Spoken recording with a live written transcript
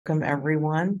Welcome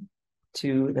everyone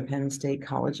to the Penn State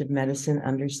College of Medicine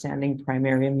Understanding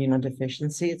Primary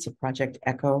Immunodeficiency. It's a Project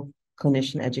ECHO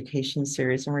clinician education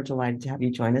series, and we're delighted to have you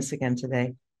join us again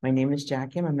today. My name is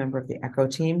Jackie. I'm a member of the ECHO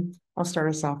team. I'll start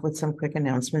us off with some quick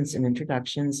announcements and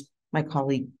introductions. My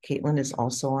colleague Caitlin is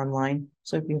also online,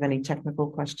 so if you have any technical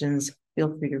questions,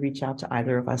 feel free to reach out to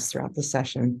either of us throughout the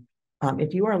session.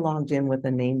 If you are logged in with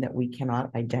a name that we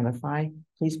cannot identify,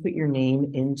 please put your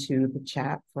name into the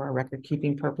chat for our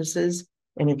record-keeping purposes.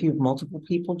 And if you have multiple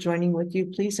people joining with you,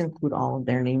 please include all of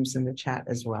their names in the chat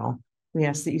as well. We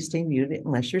ask that you stay muted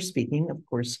unless you're speaking. Of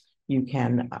course, you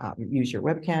can use your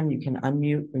webcam, you can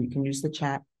unmute, or you can use the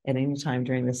chat at any time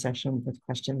during the session with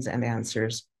questions and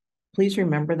answers. Please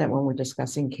remember that when we're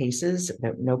discussing cases,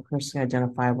 that no personally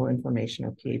identifiable information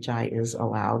or PHI is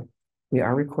allowed. We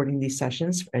are recording these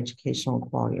sessions for educational and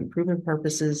quality improvement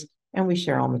purposes, and we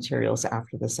share all materials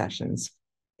after the sessions.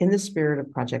 In the spirit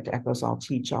of Project ECHO's All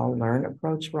Teach, All Learn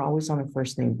approach, we're always on a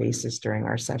first-name basis during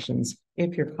our sessions,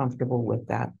 if you're comfortable with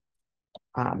that.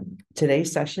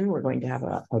 Today's session, we're going to have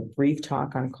a brief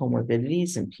talk on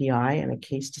comorbidities and PI and a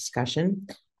case discussion.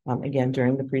 Again,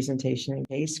 during the presentation and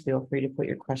case, feel free to put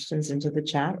your questions into the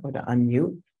chat or to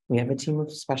unmute. We have a team of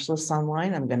specialists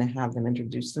online. I'm going to have them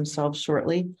introduce themselves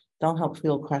shortly. They'll help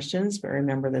field questions, but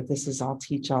remember that this is All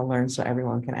Teach, All Learn, so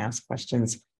everyone can ask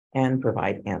questions and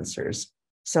provide answers.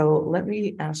 So let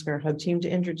me ask our hub team to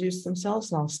introduce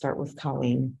themselves, and I'll start with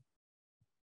Colleen.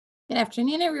 Good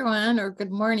afternoon, everyone, or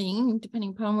good morning,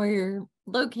 depending upon where you're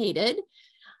located.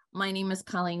 My name is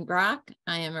Colleen Brock.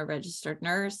 I am a registered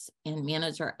nurse and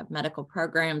manager of medical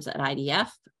programs at IDF.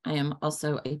 I am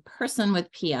also a person with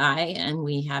PI, and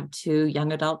we have 2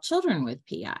 young adult children with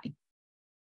PI.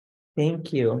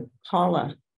 Thank you.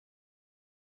 Paula.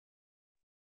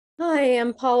 Hi,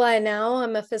 I'm Paula now.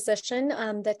 I'm a physician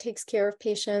that takes care of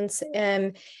patients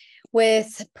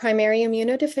with primary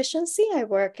immunodeficiency. I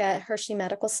work at Hershey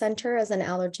Medical Center as an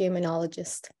allergy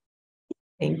immunologist.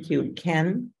 Thank you.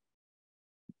 Ken.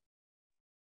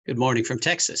 Good morning from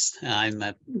Texas. My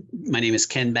name is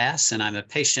Ken Bass, and I'm a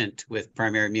patient with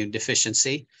primary immune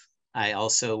deficiency. I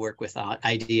also work with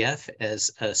IDF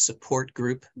as a support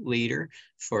group leader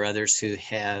for others who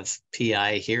have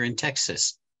PI here in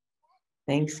Texas.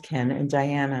 Thanks, Ken. And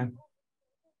Diana.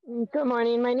 Good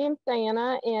morning. My name's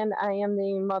Diana, and I am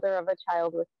the mother of a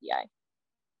child with PI.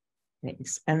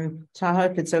 Thanks. And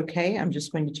Taha, if it's okay, I'm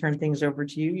just going to turn things over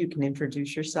to you. You can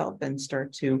introduce yourself and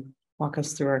start to walk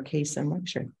us through our case and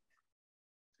lecture.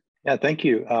 Yeah, thank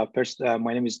you. First,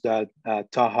 my name is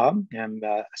Taha. I'm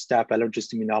a staff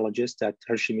allergist immunologist at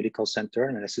Hershey Medical Center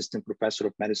and an assistant professor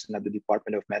of medicine at the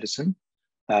Department of Medicine,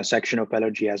 section of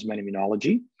allergy, asthma, and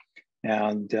immunology.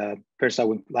 And first, I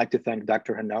would like to thank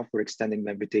Dr. Hanna for extending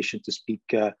the invitation to speak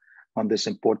on this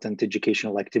important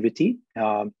educational activity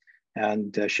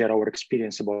and share our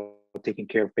experience about taking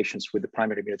care of patients with the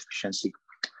primary immunodeficiency.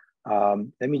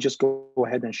 Let me just go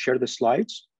ahead and share the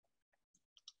slides.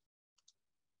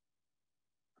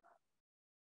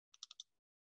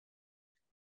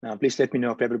 Now, please let me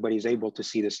know if everybody is able to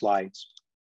see the slides.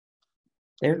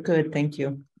 They're good, thank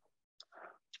you.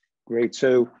 Great,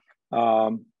 so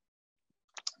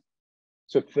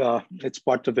it's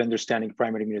part of understanding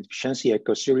primary immunodeficiency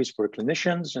ECHO series for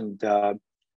clinicians, and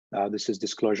this is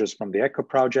disclosures from the ECHO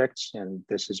projects, and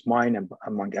this is mine and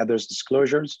among others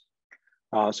disclosures.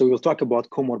 So we'll talk about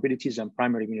comorbidities and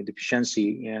primary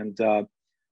immunodeficiency, and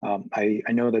I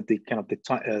know that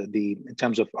in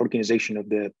terms of organization of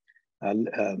the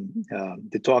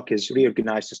talk is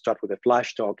reorganized to start with a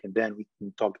flash talk, and then we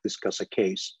can discuss a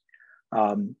case.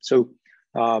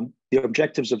 The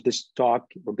objectives of this talk,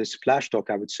 or this flash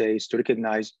talk, I would say, is to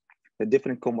recognize the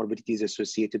different comorbidities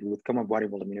associated with common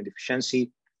variable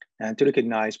immunodeficiency, and to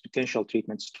recognize potential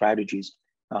treatment strategies,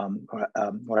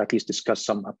 or at least discuss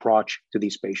some approach to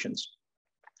these patients.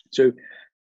 So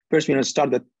first, we're going to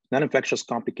start that non-infectious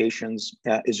complications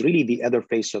is really the other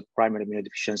face of primary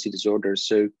immunodeficiency disorders.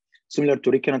 So similar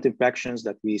to recurrent infections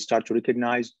that we start to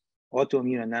recognize,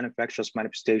 autoimmune and non-infectious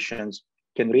manifestations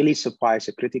can really suffice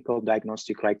a critical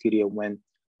diagnostic criteria when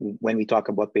we talk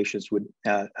about patients with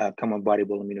common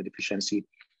variable immunodeficiency.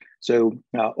 So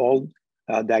all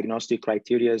diagnostic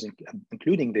criteria,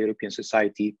 including the European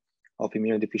Society of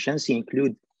Immunodeficiency,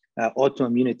 include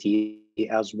autoimmunity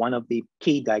as one of the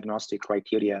key diagnostic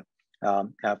criteria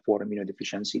for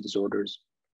immunodeficiency disorders.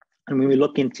 And when we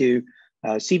look into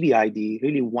CVID,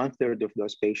 really 1/3 of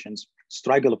those patients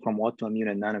struggle from autoimmune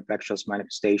and non-infectious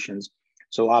manifestations.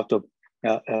 So out of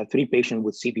 3 patients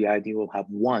with CVID, we'll have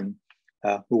 1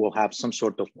 who will have some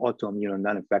sort of autoimmune and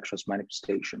non-infectious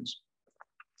manifestations.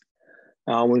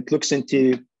 When it looks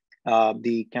into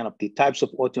the types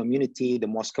of autoimmunity. The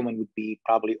most common would be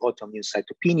probably autoimmune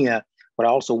cytopenia, but I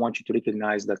also want you to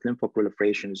recognize that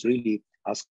lymphoproliferation is really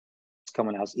as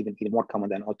common as even more common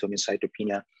than autoimmune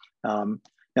cytopenia.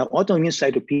 Now, autoimmune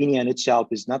cytopenia in itself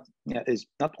is not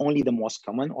only the most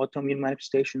common autoimmune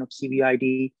manifestation of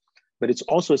CVID, but it's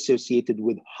also associated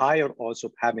with higher odds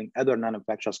of having other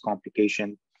non-infectious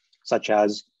complications, such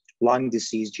as lung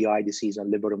disease, GI disease, and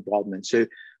liver involvement. So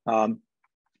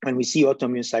when we see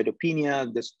autoimmune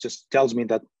cytopenia, this just tells me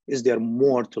that is there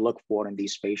more to look for in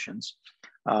these patients.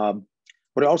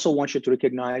 But I also want you to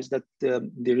recognize that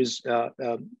there is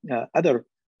other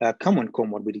common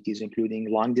comorbidities,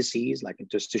 including lung disease, like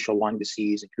interstitial lung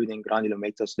disease, including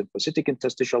granulomatous lymphocytic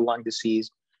interstitial lung disease,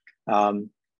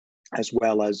 as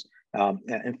well as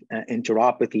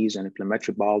enteropathies and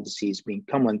inflammatory bowel disease being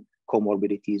common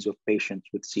comorbidities of patients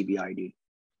with CVID.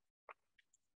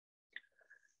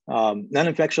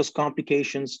 Non-infectious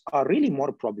complications are really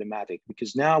more problematic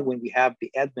because now when we have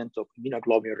the advent of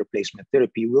immunoglobulin replacement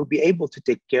therapy, we'll be able to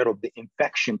take care of the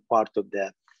infection part of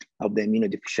the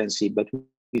immunodeficiency, but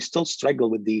we still struggle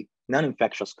with the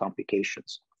non-infectious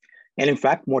complications. And in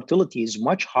fact, mortality is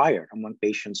much higher among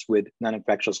patients with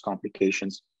non-infectious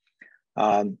complications.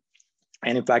 And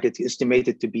in fact, it's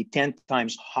estimated to be 10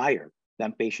 times higher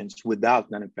than patients without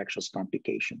non-infectious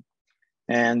complication.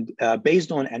 And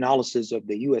based on analysis of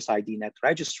the USID-NET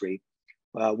registry,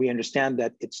 we understand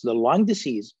that it's the lung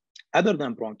disease, other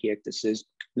than bronchiectasis,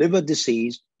 liver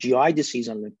disease, GI disease,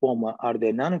 and lymphoma are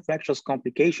the non-infectious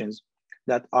complications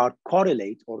that are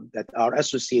correlate or that are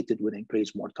associated with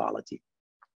increased mortality.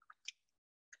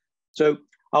 So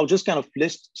I'll just kind of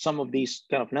list some of these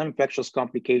kind of non-infectious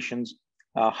complications,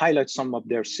 highlight some of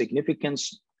their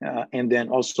significance, and then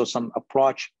also some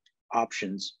approach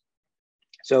options.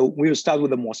 So we will start with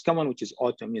the most common, which is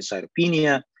autoimmune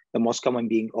cytopenia, the most common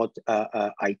being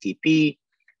ITP.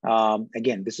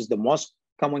 Again, this is the most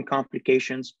common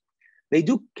complications. They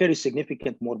do carry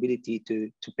significant morbidity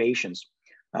to patients.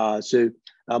 So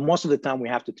most of the time we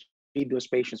have to treat those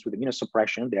patients with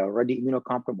immunosuppression. They're already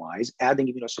immunocompromised. Adding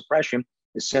immunosuppression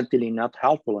is certainly not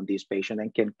helpful in these patients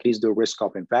and can increase the risk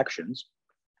of infections.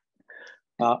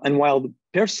 And while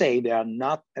per se, they are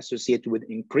not associated with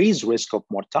increased risk of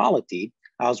mortality,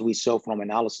 as we saw from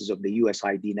analysis of the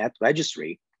USID-NET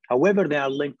registry, however, they are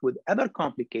linked with other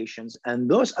complications, and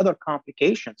those other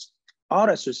complications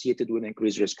are associated with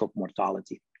increased risk of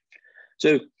mortality.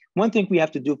 So one thing we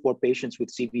have to do for patients with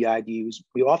CVID is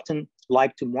we often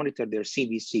like to monitor their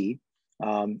CVC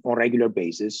on a regular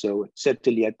basis. So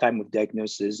certainly at time of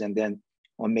diagnosis and then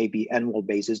on maybe annual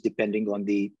basis, depending on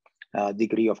the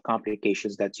degree of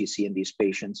complications that you see in these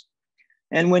patients.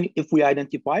 And if we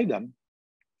identify them,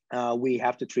 we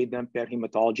have to treat them per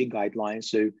hematology guidelines.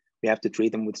 So we have to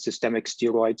treat them with systemic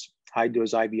steroids, high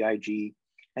dose IVIG,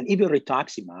 and even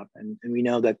rituximab. And we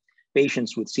know that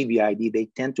patients with CVID, they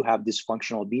tend to have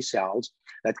dysfunctional B cells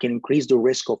that can increase the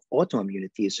risk of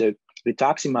autoimmunity. So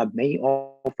rituximab may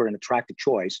offer an attractive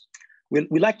choice.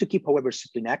 We like to keep, however,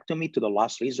 splenectomy to the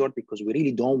last resort because we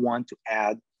really don't want to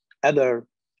add other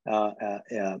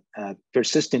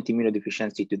persistent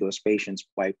immunodeficiency to those patients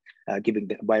by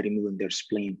removing their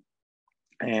spleen.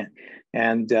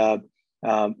 And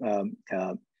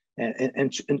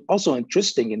also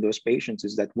interesting in those patients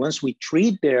is that once we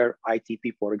treat their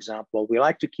ITP, for example, we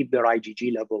like to keep their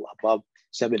IgG level above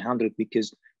 700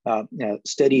 because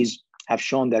studies have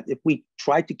shown that if we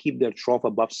try to keep their trough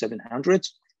above 700,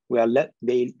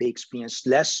 they experience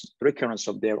less recurrence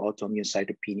of their autoimmune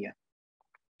cytopenia.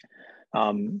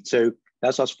 So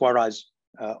that's as far as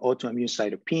autoimmune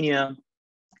cytopenia.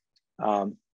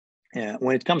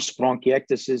 When it comes to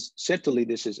bronchiectasis, certainly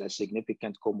this is a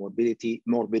significant morbidity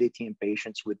in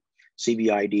patients with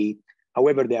CVID.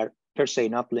 However, they are per se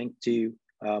not linked to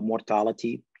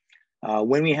mortality.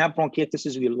 When we have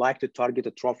bronchiectasis, we like to target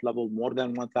a trough level more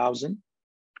than 1,000.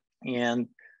 And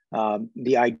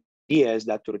the idea is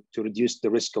that to reduce the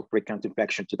risk of recurrent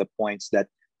infection to the points that,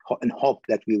 and hope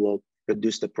that we will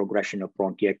reduce the progression of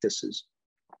bronchiectasis.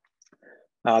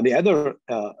 The other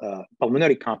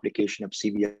pulmonary complication of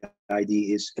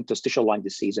CVID is interstitial lung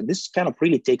disease. And this kind of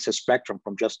really takes a spectrum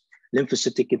from just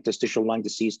lymphocytic interstitial lung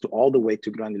disease to all the way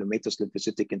to granulomatous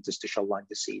lymphocytic interstitial lung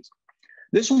disease.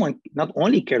 This one not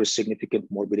only carries significant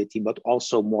morbidity, but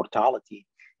also mortality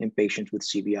in patients with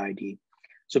CVID.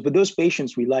 So for those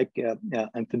patients, we like,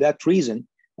 and for that reason,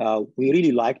 we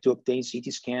really like to obtain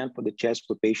CT scan for the chest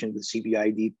for patients with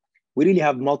CVID. We really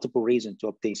have multiple reasons to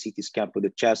obtain CT scan for the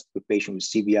chest for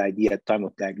patients with CVID at time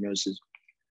of diagnosis.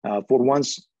 For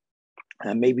ones,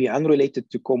 maybe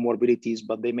unrelated to comorbidities,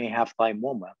 but they may have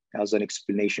thymoma as an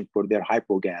explanation for their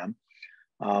hypogam.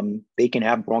 They can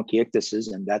have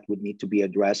bronchiectasis, and that would need to be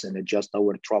addressed and adjust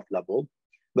our trough level,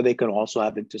 but they can also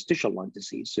have interstitial lung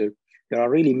disease. So there are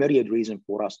really myriad reasons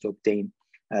for us to obtain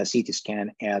a CT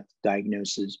scan at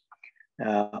diagnosis.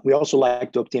 We also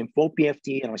like to obtain full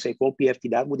PFT, and when I say full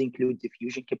PFT, that would include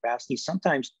diffusion capacity.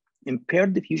 Sometimes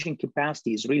impaired diffusion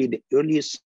capacity is really the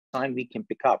earliest sign we can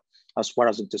pick up as far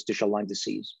as interstitial lung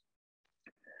disease.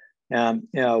 And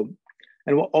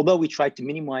although we try to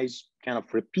minimize kind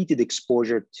of repeated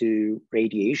exposure to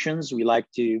radiations, we like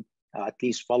to at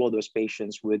least follow those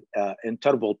patients with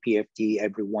interval PFT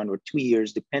every 1 or 2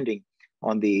 years, depending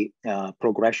on the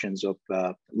progressions of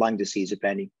lung disease, if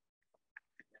any.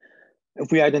 If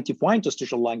we identify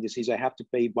interstitial lung disease, I have to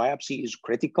say biopsy is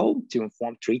critical to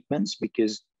inform treatments,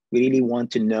 because we really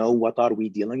want to know what are we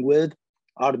dealing with.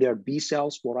 Are there B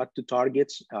cells for us to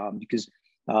target? Because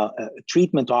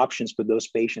treatment options for those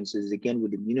patients is, again,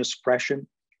 with immunosuppression,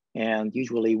 and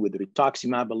usually with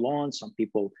rituximab alone. Some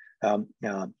people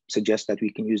suggest that we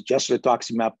can use just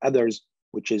rituximab. Others,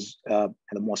 which is the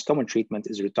most common treatment,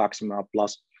 is rituximab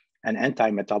plus an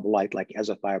anti-metabolite like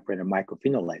azathioprine and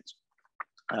mycophenolates.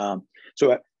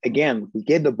 So again, if we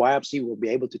get the biopsy, we'll be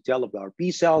able to tell if there are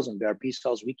B cells, and if there are B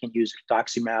cells, we can use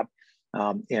rituximab.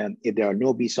 And if there are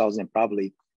no B cells, then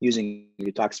probably using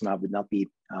rituximab would not be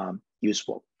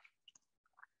useful.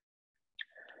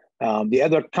 The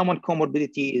other common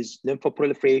comorbidity is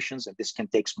lymphoproliferations, and this can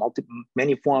take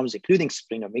many forms, including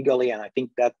splenomegaly. And I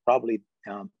think that probably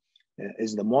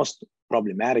is the most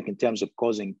problematic in terms of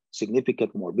causing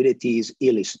significant morbidities,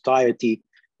 ileal satiety,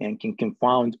 and can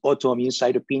confound autoimmune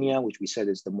cytopenia, which we said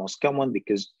is the most common,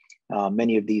 because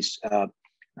many of these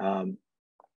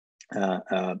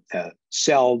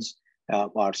cells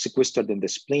are sequestered in the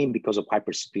spleen because of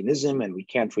hypersplenism, and we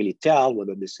can't really tell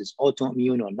whether this is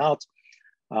autoimmune or not.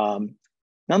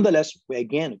 Nonetheless, we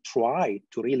again try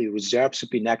to really reserve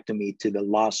splenectomy to the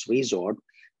last resort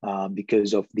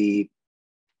because of the,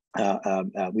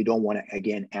 we don't want to,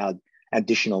 again, add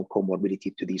additional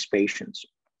comorbidity to these patients.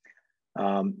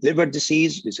 Liver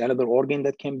disease is another organ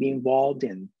that can be involved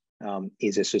and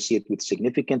is associated with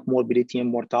significant morbidity and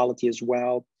mortality as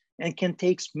well, and can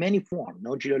take many forms.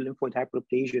 Nodular lymphoid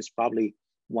hyperplasia is probably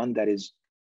one that is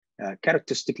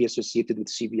characteristically associated with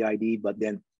CVID, but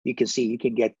then you can see you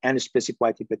can get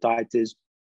unspecified hepatitis,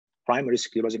 primary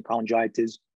sclerosing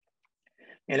cholangitis.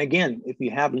 And again, if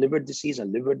you have liver disease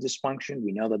and liver dysfunction,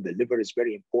 we know that the liver is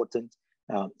very important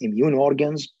immune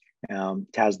organs.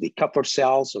 It has the Kupffer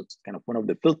cells, so it's kind of one of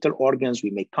the filter organs.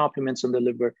 We make complements in the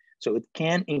liver, so it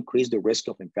can increase the risk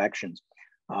of infections.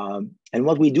 And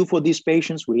what we do for these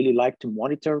patients, we really like to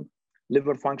monitor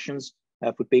liver functions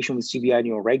for patients with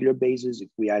CVID on a regular basis. If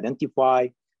we identify,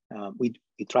 we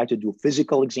try to do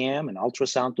physical exam and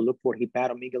ultrasound to look for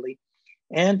hepatomegaly.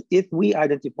 And if we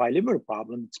identify liver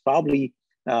problem, it's probably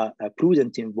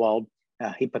prudent to involve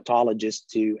hepatologists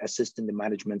to assist in the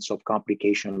management of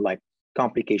complications like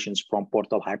complications from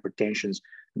portal hypertensions.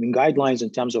 I mean, guidelines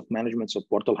in terms of management of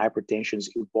portal hypertensions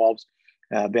evolves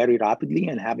very rapidly,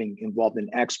 and having involved an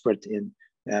expert in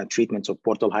treatments of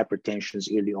portal hypertensions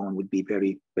early on would be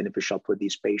very beneficial for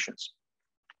these patients.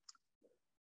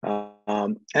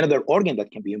 Another organ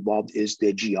that can be involved is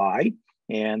the GI,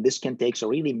 and this can take so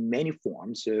really many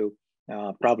forms. So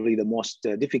probably the most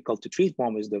difficult to treat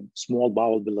form is the small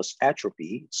bowel villus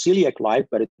atrophy. Celiac-like,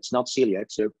 but it's not celiac.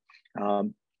 So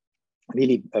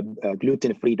really a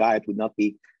gluten-free diet would not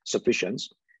be sufficient.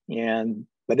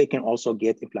 But they can also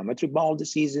get inflammatory bowel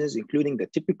diseases, including the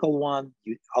typical one,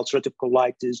 ulcerative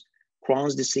colitis,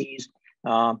 Crohn's disease.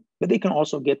 But they can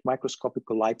also get microscopic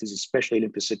colitis, especially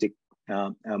lymphocytic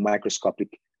microscopic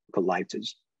colitis.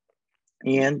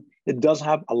 And it does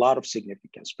have a lot of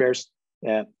significance. First,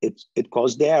 it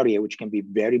causes diarrhea, which can be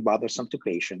very bothersome to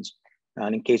patients.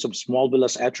 And in case of small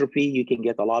villus atrophy, you can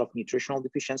get a lot of nutritional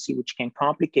deficiency, which can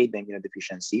complicate the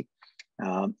immunodeficiency,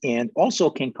 and also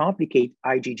can complicate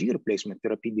IgG replacement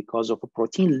therapy because of a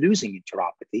protein-losing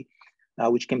enteropathy,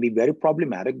 which can be very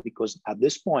problematic because at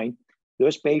this point,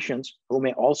 those patients who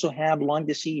may also have lung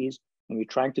disease, and we're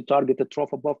trying to target the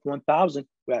trough above 1,000,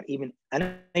 we are even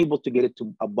unable to get it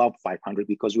to above 500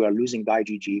 because we are losing the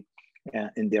IgG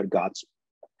in their guts.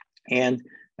 And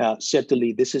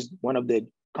certainly, this is one of the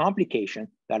complication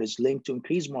that is linked to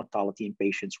increased mortality in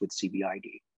patients with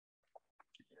CVID.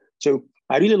 So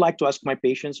I really like to ask my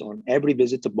patients on every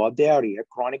visit about diarrhea.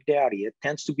 Chronic diarrhea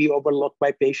tends to be overlooked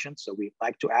by patients, so we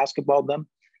like to ask about them.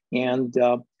 And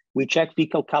we check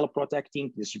fecal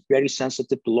caloprotectin. This is very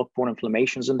sensitive to look for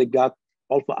inflammations in the gut.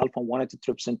 Alpha-1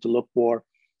 antitrypsin to look for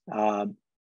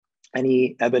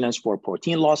any evidence for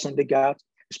protein loss in the gut,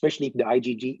 especially if the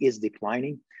IgG is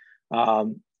declining.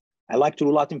 I like to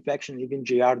rule out infection, even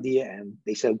Giardia, and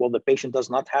they said, well, the patient does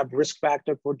not have risk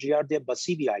factor for Giardia, but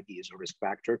CVID is a risk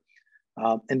factor.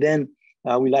 And then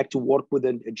we like to work with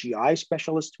a GI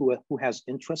specialist who has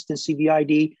interest in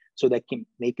CVID, so that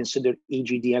may consider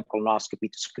EGD and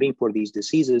colonoscopy to screen for these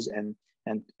diseases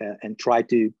and try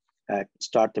to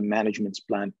start a management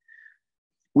plan.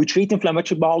 We treat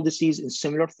inflammatory bowel disease in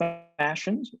similar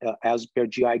fashions as per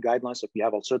GI guidelines if you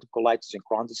have ulcerative colitis and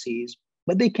Crohn's disease,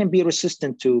 but they can be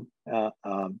resistant to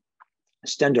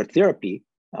standard therapy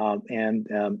and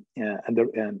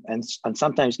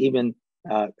sometimes even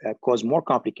cause more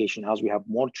complication as we have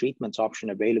more treatments option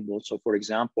available. So, for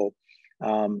example,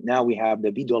 now we have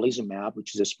the vedolizumab,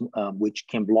 which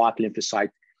can block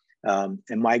lymphocyte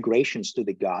migrations to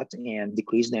the gut and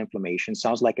decrease the inflammation.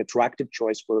 Sounds like an attractive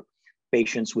choice for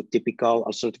patients with typical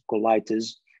ulcerative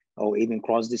colitis or even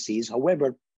Crohn's disease.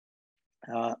 However,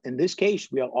 in this case,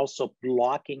 we are also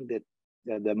blocking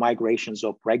the migrations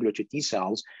of regulatory T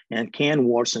cells and can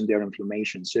worsen their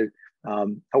inflammation. So,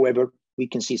 however, we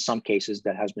can see some cases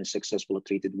that has been successfully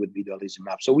treated with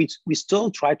vedolizumab. So we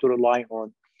still try to rely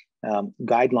on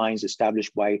guidelines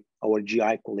established by our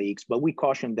GI colleagues, but we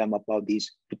caution them about these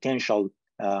potential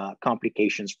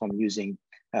complications from using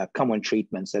common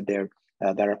treatments that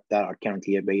are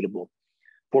currently available.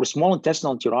 For small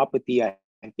intestinal enteropathy, I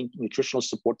think nutritional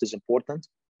support is important.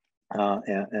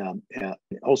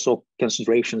 Also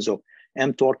concentrations of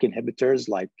mTOR inhibitors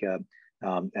like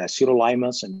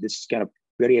sirolimus, and this is kind of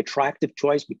very attractive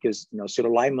choice because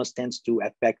sirolimus tends to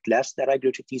affect less the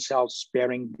regulatory T cells,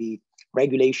 sparing the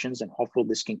regulations, and hopefully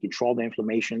this can control the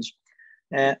inflammations.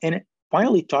 And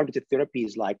finally, targeted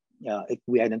therapies like if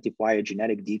we identify a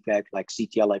genetic defect like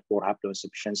CTLA-4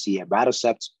 haploinsufficiency,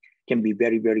 abatacept can be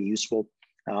very, very useful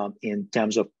in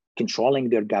terms of controlling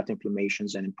their gut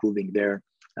inflammations and improving their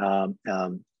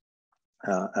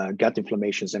gut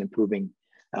inflammations and improving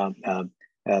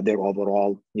their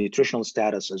overall nutritional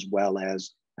status, as well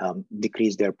as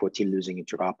decrease their protein-losing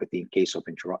enteropathy in case of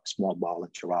small bowel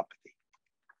enteropathy.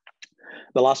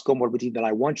 The last comorbidity that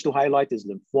I want to highlight is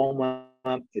lymphoma.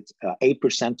 It's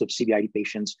 8% of CVID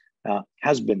patients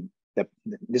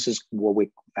this is what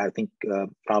I think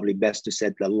probably best to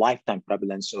say the lifetime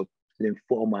prevalence of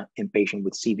lymphoma in patients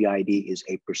with CVID is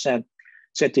 8%,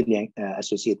 certainly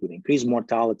associated with increased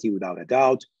mortality without a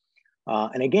doubt.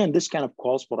 And again, this kind of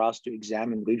calls for us to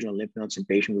examine regional lymph nodes in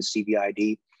patients with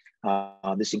CVID.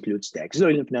 This includes the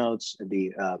axillary lymph nodes,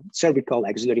 the cervical,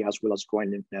 axillary, as well as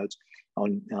groin lymph nodes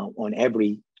on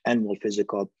every annual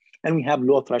physical. And we have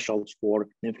low thresholds for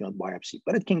lymph node biopsy,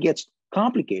 but it can get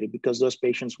complicated because those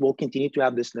patients will continue to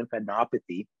have this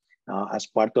lymphadenopathy as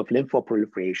part of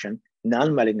lymphoproliferation,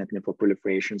 non-malignant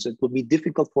lymphoproliferation. So it will be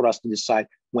difficult for us to decide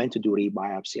when to do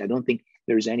rebiopsy. I don't think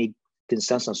there is any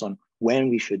consensus on when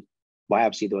we should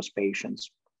biopsy those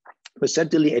patients. But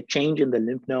certainly a change in the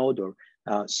lymph node or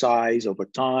size over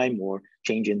time or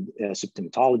change in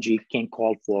symptomatology can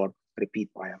call for repeat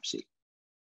biopsy.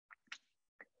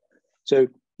 So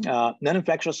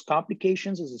non-infectious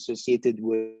complications is associated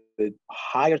with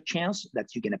higher chance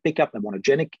that you're going to pick up a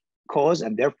monogenic cause,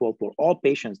 and therefore for all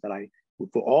patients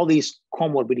for all these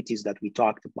comorbidities that we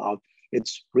talked about,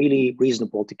 it's really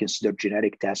reasonable to consider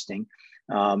genetic testing.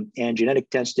 And genetic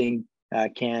testing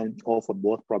can offer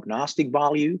both prognostic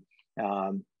value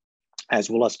as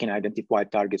well as can identify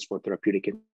targets for therapeutic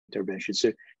intervention.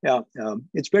 So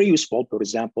it's very useful. For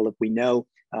example, if we know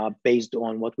based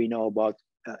on what we know about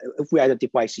if we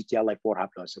identify CTLA-4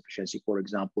 haploinsufficiency, for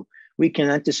example, we can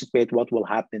anticipate what will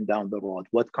happen down the road,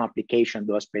 what complication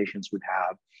those patients would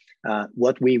have,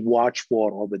 what we watch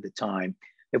for over the time.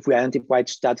 If we identified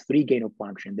STAT3 gain of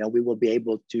function, then we will be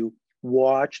able to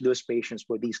watch those patients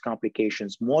for these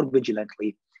complications more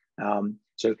vigilantly.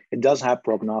 So it does have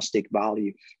prognostic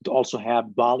value. It also have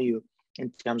value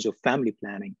in terms of family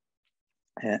planning.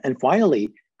 And finally,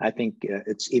 I think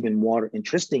it's even more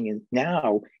interesting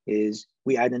now is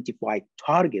we identify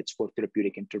targets for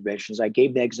therapeutic interventions. I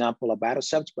gave the example of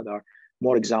abatacept, but there are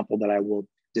more examples that I will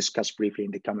discuss briefly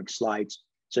in the coming slides.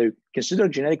 So consider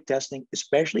genetic testing,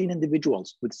 especially in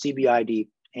individuals with CVID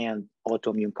and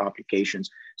autoimmune complications.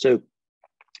 So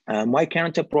my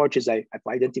current approach is I've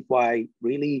identified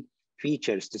really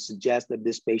features to suggest that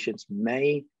these patients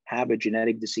may have a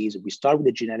genetic disease. If we start with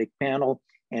a genetic panel,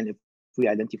 and if we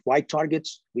identify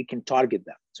targets, we can target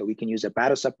them. So we can use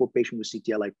abatacept for patients with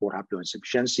CTLA-4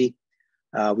 haploinsufficiency.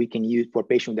 We can use for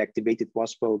patients with activated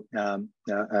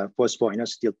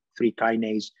phosphorodienosyl 3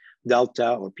 kinase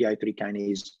delta or PI3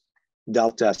 kinase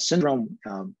delta syndrome.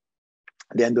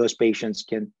 Then those patients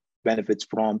can benefit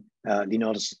from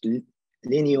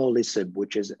leniolisib,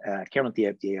 which is currently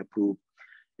FDA approved.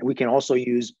 And we can also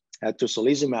use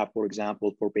Tocilizumab, for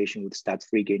example, for patients with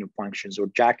STAT3 gain of functions, or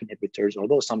JAK inhibitors,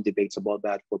 although some debates about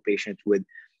that for patients with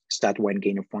STAT1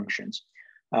 gain of functions.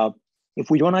 If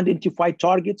we don't identify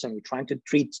targets and we're trying to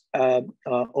treat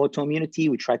autoimmunity,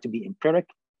 we try to be empiric.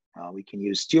 We can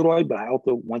use steroid, but I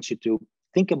also want you to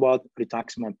think about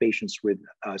rituximab patients with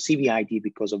CVID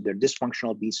because of their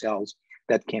dysfunctional B cells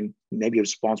that can maybe be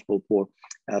responsible for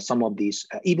some of these,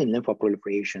 even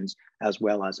lymphoproliferations, as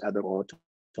well as other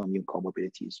autoimmune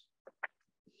comorbidities.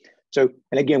 So,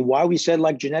 and again, why we said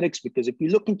like genetics, because if you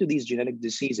look into these genetic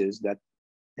diseases that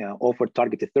offer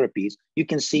targeted therapies, you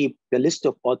can see the list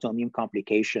of autoimmune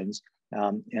complications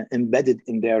embedded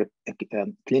in their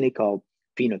clinical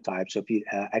phenotype. So if you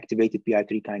activated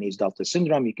PI3 kinase delta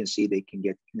syndrome, you can see they can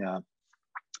get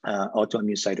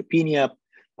autoimmune cytopenia,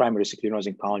 primary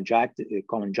sclerosing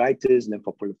cholangitis,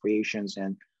 lymphoproliferations,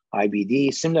 and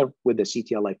IBD. Similar with the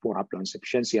CTLA-4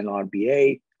 haploinsufficiency and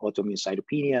RBA, autoimmune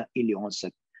cytopenia, early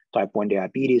onset type 1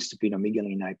 diabetes,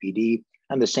 splenomegaly and IPD,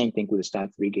 and the same thing with the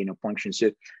STAT3 gain of function.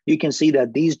 So you can see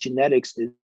that these genetics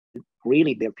is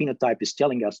really, their phenotype is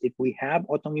telling us if we have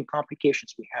autoimmune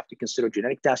complications, we have to consider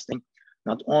genetic testing,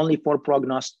 not only for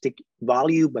prognostic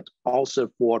value, but also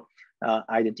for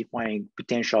identifying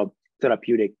potential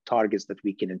therapeutic targets that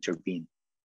we can intervene.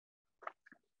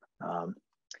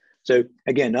 So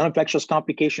again, non-infectious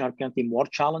complications are currently more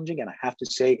challenging. And I have to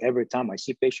say, every time I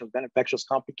see patients with non-infectious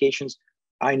complications,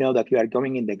 I know that we are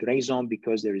going in the gray zone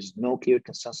because there is no clear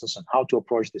consensus on how to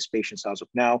approach these patients as of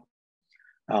now.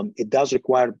 It does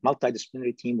require a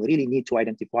multidisciplinary team. We really need to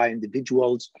identify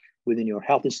individuals within your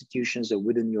health institutions or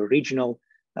within your regional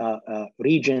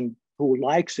region who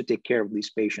likes to take care of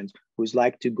these patients, who's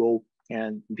like to go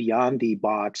and beyond the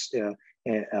box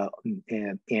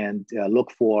and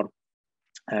look for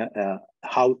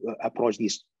how approach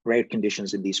these rare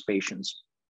conditions in these patients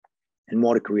in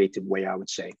more creative way, I would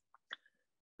say.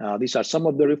 These are some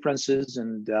of the references,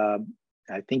 and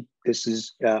I think this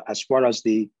is as far as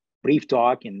the brief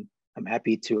talk, and I'm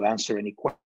happy to answer any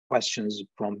questions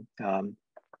from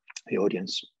the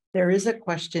audience. There is a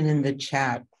question in the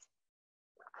chat.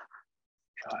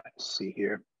 Let's see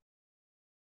here.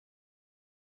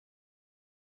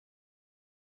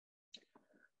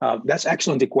 That's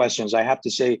excellent, the questions, I have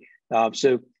to say.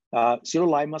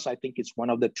 Sirolimus, I think it's one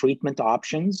of the treatment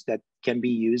options that can be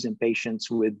used in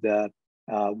patients with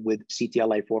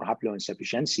CTLA-4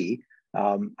 haploinsufficiency.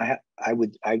 I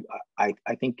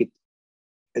think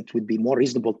it would be more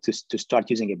reasonable to start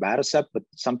using abatacept, but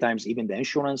sometimes even the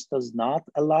insurance does not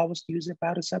allow us to use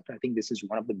abatacept. I think this is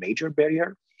one of the major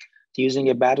barriers to using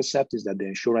abatacept, is that the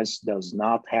insurance does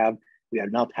not have, we are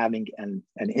not having an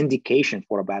indication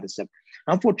for abatacept.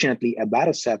 Unfortunately,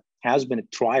 abatacept has been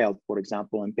trialed, for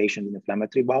example, in patients with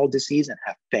inflammatory bowel disease and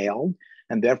have failed,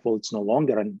 and therefore it's no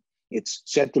longer an, it's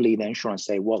certainly the insurance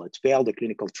say, well, it failed the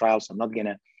clinical trials, so I'm not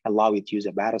gonna allow you to use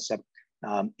abatacept.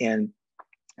 And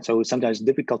so it's sometimes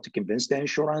difficult to convince the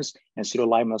insurance, and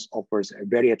sirolimus offers a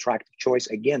very attractive choice.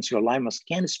 Again, sirolimus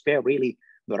can spare really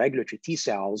the regulatory T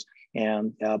cells,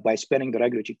 and by sparing the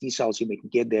regulatory T cells, you can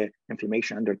get the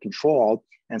inflammation under control,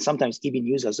 and sometimes even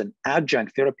use as an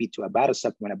adjunct therapy to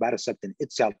abatacept when abatacept in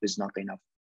itself is not enough.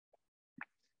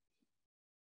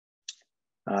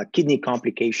 Kidney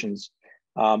complications.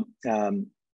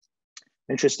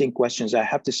 Interesting questions. I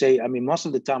have to say, I mean, most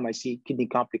of the time I see kidney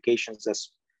complications as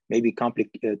maybe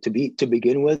to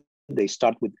begin with. They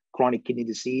start with chronic kidney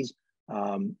disease.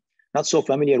 Not so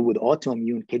familiar with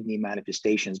autoimmune kidney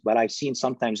manifestations, but I've seen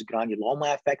sometimes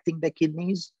granuloma affecting the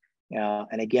kidneys.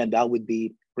 And again, that would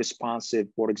be responsive,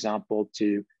 for example,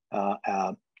 to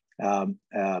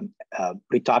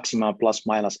rituximab plus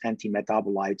minus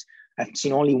anti-metabolites. I've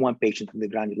seen only one patient with the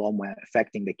granuloma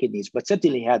affecting the kidneys, but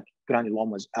certainly had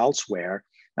granulomas elsewhere,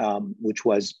 which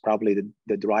was probably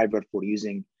the driver for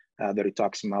using the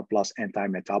rituximab plus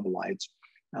anti-metabolites.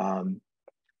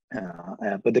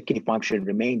 But the kidney function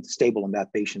remained stable in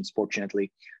that patient,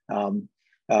 fortunately.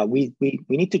 We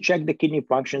need to check the kidney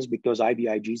functions because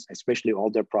IVIGs, especially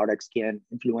older products, can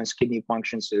influence kidney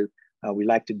function. So we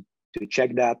like to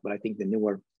check that, but I think the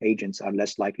newer agents are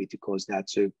less likely to cause that.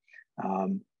 So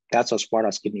that's as far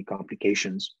as kidney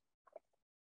complications.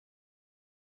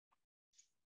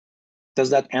 Does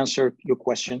that answer your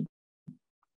question?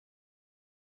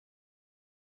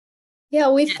 Yeah,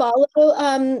 we follow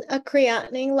a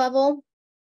creatinine level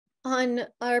on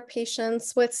our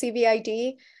patients with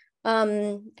CVID.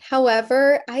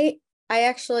 However, I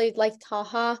actually, like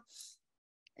Taha,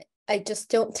 I just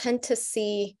don't tend to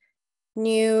see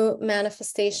new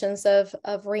manifestations of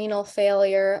renal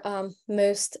failure.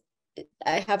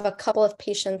 I have a couple of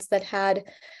patients that had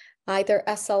either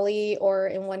SLE or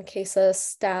in one case a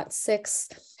STAT6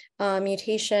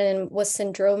 mutation was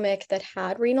syndromic that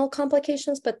had renal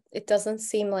complications, but it doesn't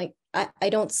seem like, I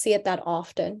don't see it that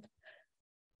often.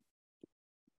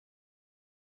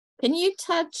 Can you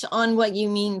touch on what you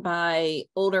mean by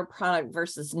older product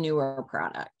versus newer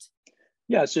product?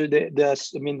 Yeah, so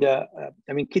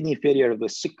kidney failure, the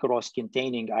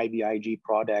sucrose-containing IVIG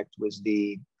product was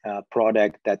the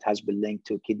product that has been linked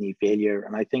to kidney failure,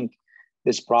 and I think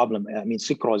this problem,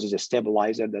 sucrose is a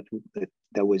stabilizer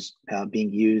that was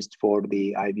being used for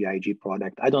the IVIG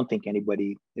product. I don't think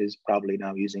anybody is probably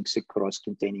now using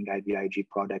sucrose-containing IVIG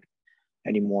product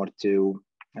anymore to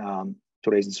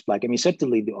raise this flag.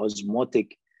 Certainly the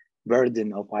osmotic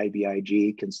burden of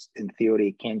IVIG in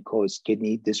theory can cause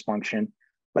kidney dysfunction,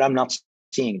 but I'm not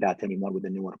seeing that anymore with the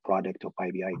newer product of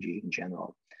IVIG in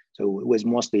general. So it was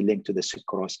mostly linked to the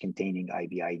sucrose-containing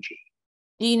IVIG.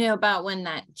 Do you know about when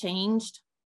that changed?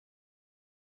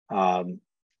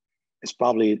 It's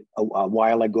probably a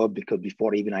while ago, because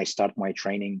before even I start my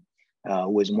training,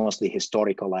 it was mostly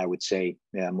historical, I would say.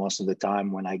 Most of the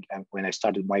time when I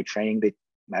started my training,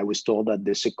 I was told that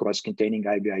the sucrose-containing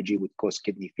IVIG would cause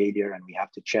kidney failure, and we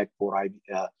have to check for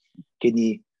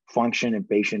kidney function in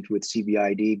patients with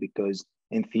CVID, because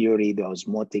in theory, the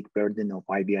osmotic burden of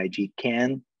IVIG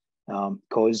can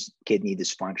cause kidney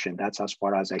dysfunction. That's as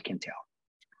far as I can tell.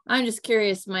 I'm just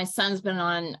curious. My son's been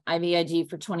on IVIG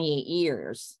for 28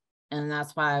 years, and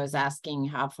that's why I was asking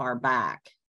how far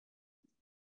back.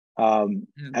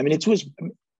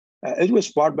 It was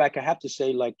far back. I have to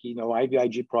say,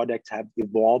 IVIG products have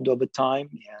evolved over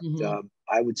time, and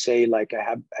I would say,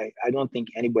 I don't think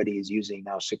anybody is using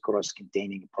now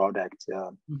sucrose-containing product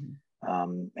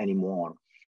anymore.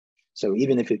 So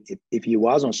even if he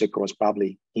was on sucrose,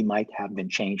 probably he might have been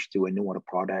changed to a newer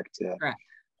product. Right.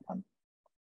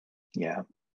 Yeah.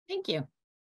 Thank you.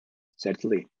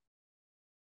 Certainly.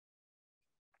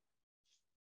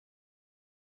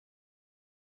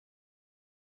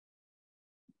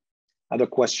 Other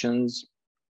questions?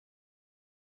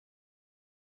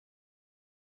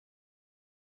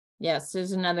 Yes,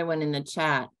 there's another one in the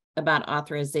chat about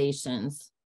authorizations.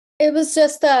 It was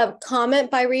just a comment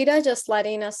by Rita, just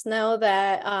letting us know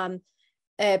that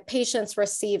patients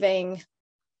receiving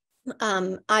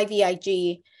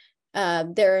IVIG,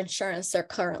 their insurance are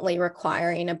currently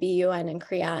requiring a BUN and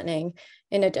creatinine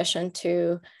in addition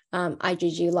to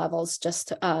IgG levels,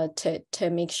 just to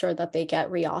make sure that they get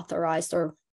reauthorized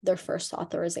or their first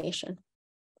authorization.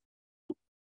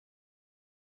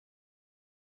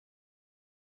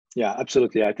 Yeah,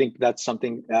 absolutely. I think that's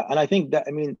something, and I think that,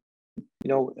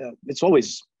 it's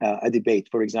always a debate.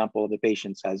 For example, the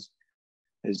patient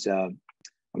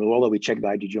although we check the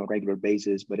IgG on a regular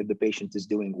basis, but if the patient is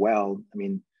doing well,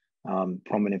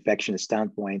 from an infection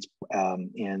standpoint,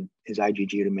 and his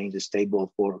IgG remains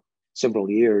stable for several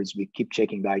years, we keep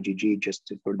checking the IgG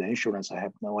just for the insurance. I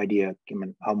have no idea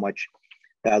how much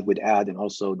that would add, and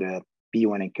also the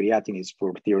BUN and creatinine is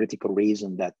for theoretical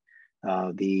reason that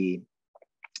the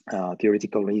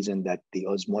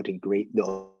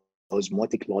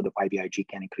osmotic load of IVIG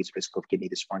can increase risk of kidney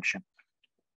dysfunction.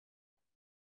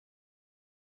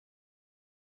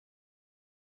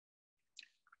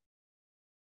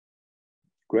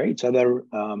 Great. Other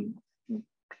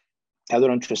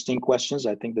interesting questions?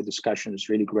 I think the discussion is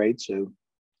really great. So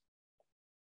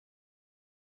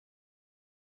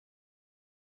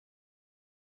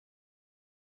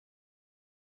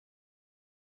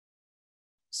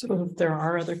if there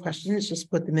are other questions, just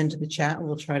put them into the chat and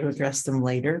we'll try to address them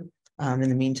later. In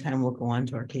the meantime, we'll go on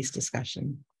to our case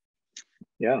discussion.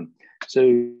 Yeah.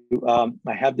 So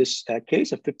I have this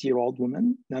case, a 50-year-old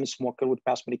woman, non-smoker with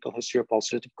past medical history of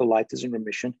ulcerative colitis in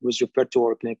remission, who was referred to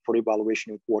our clinic for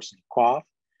evaluation with worsening cough.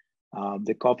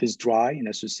 The cough is dry and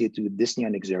associated with dyspnea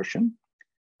and exertion.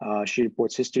 She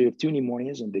reports history of 2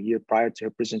 pneumonias in the year prior to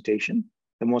her presentation,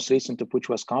 the most recent of which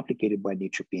was complicated by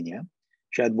neutropenia.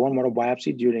 She had bone marrow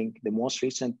biopsy during the most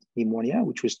recent pneumonia,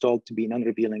 which was told to be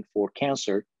non-revealing for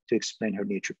cancer to explain her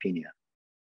neutropenia.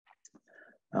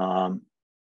 Her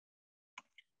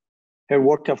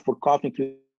workup for cough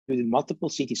included multiple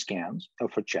CT scans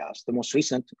of her chest. The most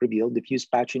recent revealed diffuse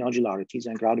patchy nodularities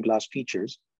and ground glass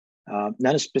features,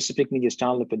 non-specific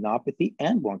mediastinal lymphadenopathy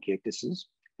and bronchiectasis.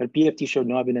 Her PFT showed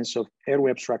no evidence of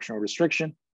airway obstruction or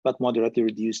restriction, but moderately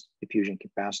reduced diffusion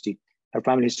capacity. Her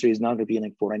family history is not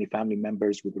revealing for any family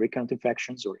members with recurrent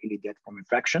infections or early death from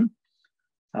infection.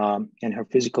 And her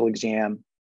physical exam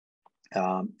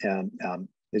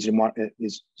is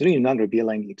really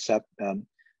non-revealing, except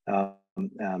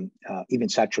even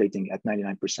saturating at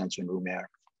 99% in room air.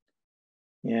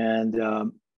 And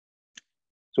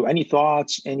So any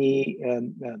thoughts, any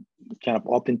kind of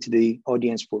open to the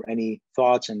audience for any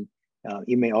thoughts, and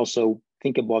you may also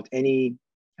think about any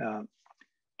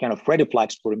kind of red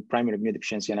flags for primary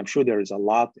immunodeficiency. And I'm sure there is a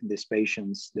lot in these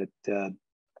patients that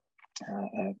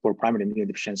for primary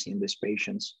immunodeficiency in these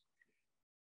patients.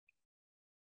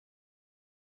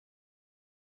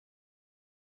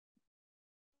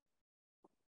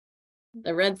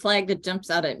 The red flag that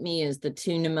jumps out at me is the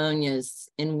 2 pneumonias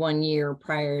in 1 year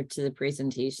prior to the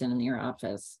presentation in your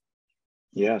office.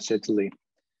 Yeah, certainly.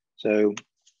 So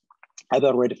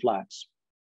other red flags.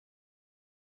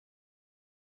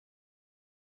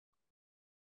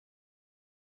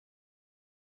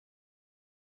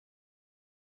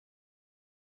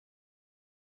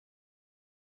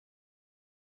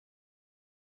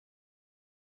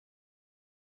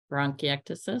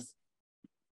 Bronchiectasis.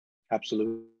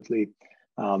 Absolutely.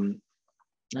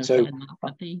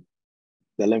 Lymphadenopathy.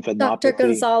 The lymphadenopathy. Dr.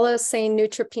 Gonzalez saying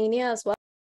neutropenia as well.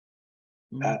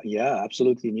 Yeah,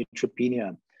 absolutely,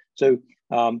 neutropenia. So,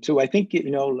 so I think,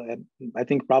 you know, I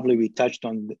think probably we touched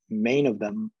on the main of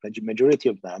them, the majority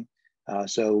of them. I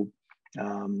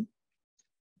kind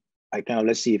of,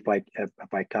 let's see if I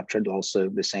captured also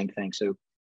the same thing. So,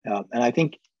 and I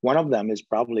think one of them is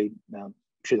probably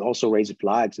should also raise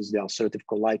flags is the ulcerative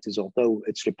colitis, although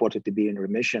it's reported to be in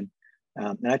remission.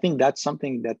 And I think that's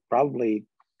something that probably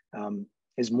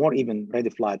is more even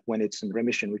red flag when it's in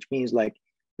remission, which means like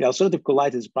the ulcerative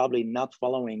colitis is probably not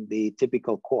following the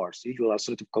typical course. Usually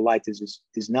ulcerative colitis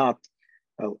is not,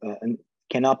 and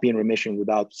cannot be in remission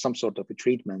without some sort of a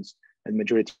treatments in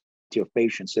majority of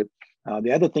patients. So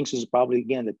the other things is probably,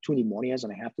 again, the 2 pneumonias,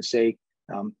 and I have to say,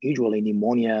 usually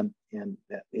pneumonia and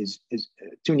is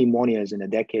 2 pneumonias in a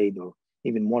decade, or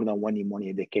even more than 1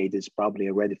 pneumonia a decade, is probably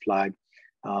a red flag.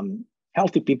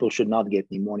 Healthy people should not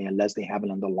get pneumonia unless they have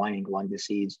an underlying lung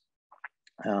disease.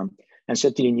 And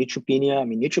certainly neutropenia. I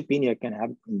mean, neutropenia can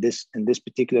have in this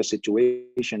particular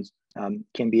situations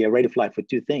can be a red flag for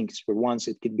 2 things. For once,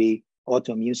 it could be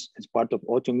autoimmune as part of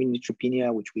autoimmune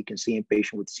neutropenia, which we can see in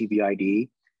patients with CVID.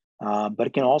 But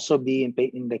it can also be in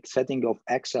the setting of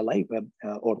XLA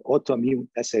or autoimmune,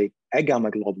 let's say,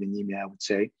 agammaglobulinemia, I would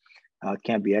say. It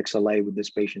can be XLA with this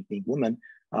patient being woman.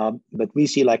 But we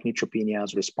see like neutropenia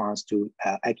as a response to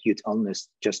acute illness,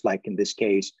 just like in this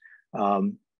case.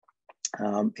 And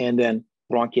then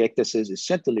bronchiectasis is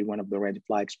certainly one of the red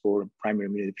flags for primary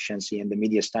immunodeficiency, and the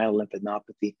mediastinal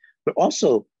lymphadenopathy, but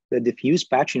also the diffuse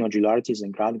patchy nodularities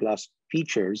and ground glass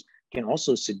features can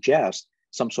also suggest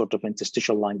some sort of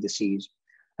interstitial lung disease.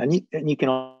 And you can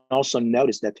also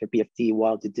notice that her PFT,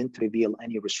 while it didn't reveal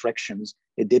any restrictions,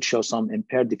 it did show some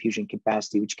impaired diffusion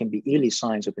capacity, which can be early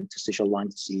signs of interstitial lung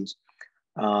disease.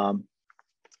 Let's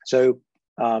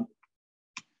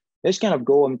kind of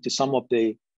go into some of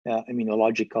the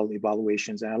immunological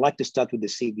evaluations. And I'd like to start with the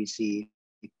CBC.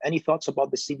 Any thoughts about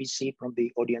the CBC from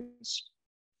the audience?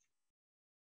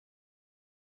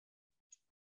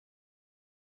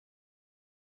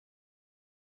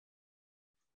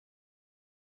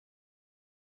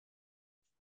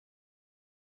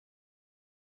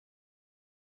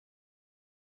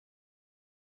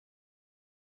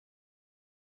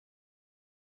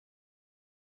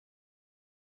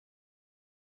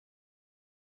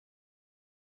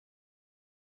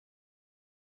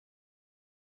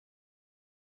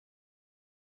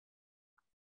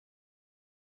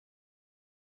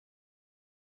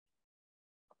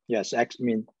 Yes, thanks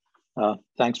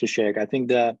for sharing. I think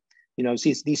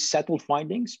these settled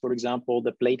findings, for example,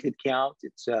 the platelet count,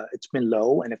 it's been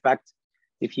low. And in fact,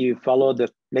 if you follow the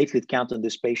platelet count on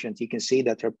this patient, you can see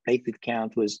that her platelet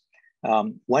count was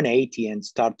 180 and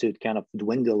start to kind of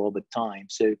dwindle over time.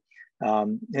 So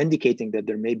indicating that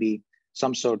there may be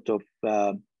some sort of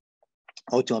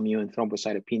autoimmune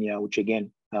thrombocytopenia, which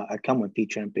again, a common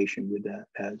feature in patient with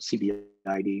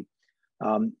CVID.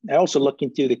 I also look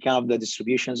into the kind of the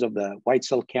distributions of the white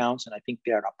cell counts, and I think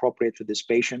they are appropriate for these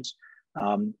patients.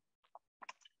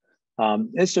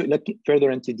 Let's look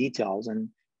further into details and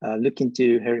look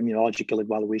into her immunological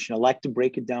evaluation. I like to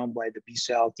break it down by the B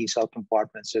cell, T cell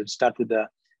compartment. So start with the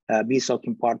B cell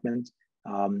compartment.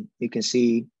 You can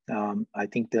see, I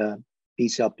think the B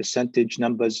cell percentage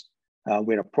numbers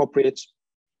were appropriate.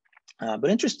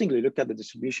 But interestingly, look at the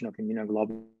distribution of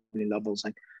immunoglobulin levels.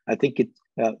 And I think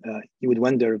you would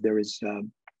wonder if there is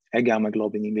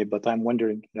agammaglobulinemia, but I'm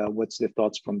wondering what's the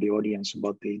thoughts from the audience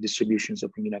about the distributions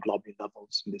of immunoglobulin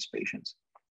levels in these patients.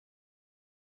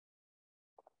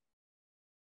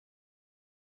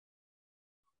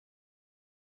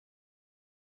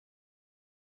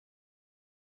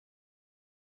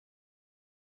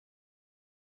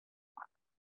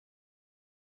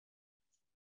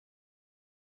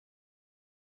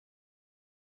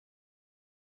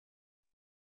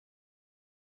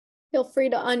 Feel free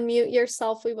to unmute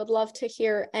yourself. We would love to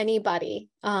hear anybody.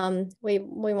 We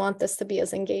want this to be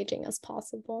as engaging as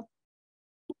possible.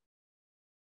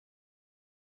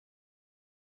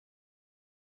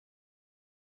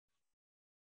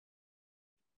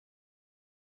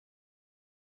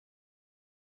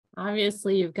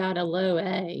 Obviously, you've got a low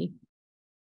A,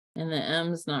 and the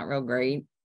M's not real great.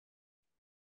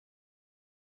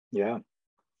 Yeah.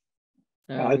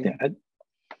 So,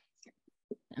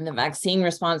 and the vaccine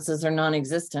responses are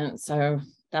non-existent, so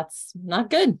that's not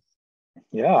good.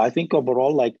 Yeah, I think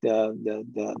overall, like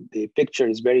the picture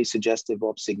is very suggestive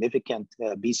of significant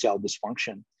B cell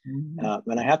dysfunction.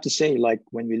 And I have to say, like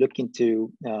when we look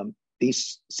into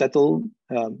these subtle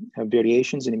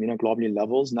variations in immunoglobulin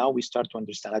levels, now we start to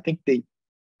understand. I think the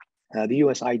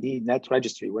USID Net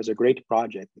Registry was a great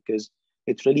project because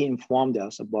it really informed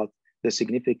us about the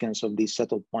significance of these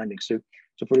subtle findings. So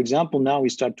for example, now we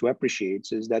start to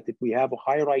appreciate is that if we have a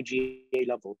higher IgA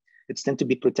level, it's tend to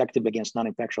be protective against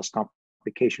non-infectious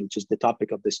complication, which is the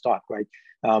topic of this talk, right?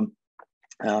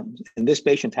 And this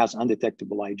patient has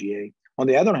undetectable IgA. On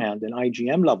the other hand, an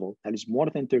IgM level that is more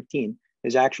than 13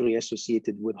 is actually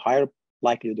associated with higher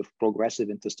likelihood of progressive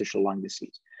interstitial lung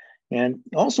disease. And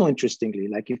also interestingly,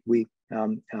 like if we,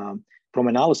 from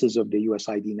analysis of the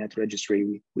USID Net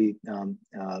Registry,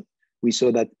 we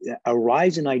saw that a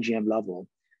rise in IgM level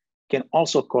can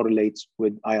also correlate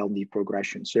with ILD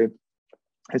progression. So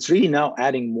it's really now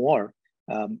adding more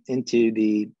into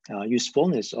the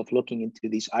usefulness of looking into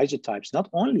these isotypes, not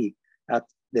only at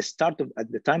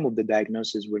the time of the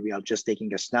diagnosis, where we are just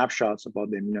taking a snapshots about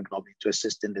the immunoglobulin to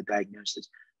assist in the diagnosis,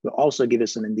 but also give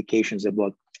us some indications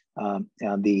about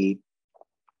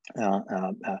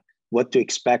what to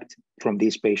expect from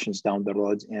these patients down the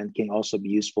road, and can also be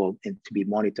useful and to be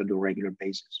monitored on a regular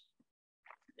basis.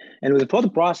 And with the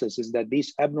thought process is that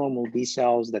these abnormal B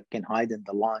cells that can hide in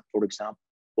the lung, for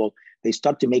example, they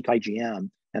start to make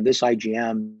IgM, and this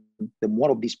IgM, the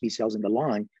more of these B cells in the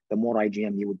lung, the more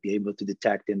IgM you would be able to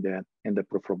detect in the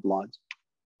peripheral blood.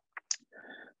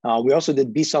 We also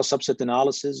did B cell subset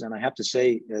analysis, and I have to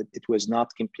say it was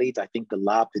not complete. I think the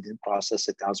lab didn't process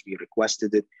it as we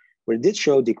requested it, but it did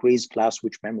show decreased class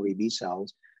switch memory B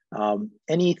cells.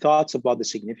 Any thoughts about the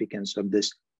significance of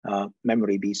this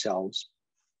memory B cells?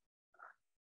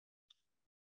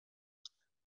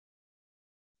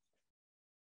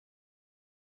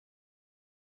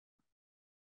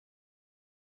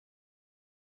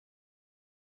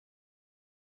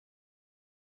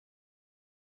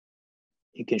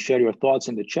 You can share your thoughts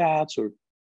in the chats or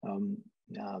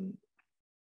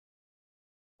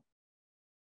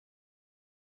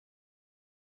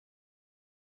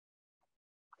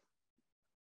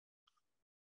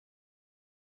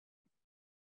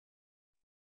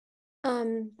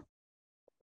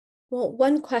well,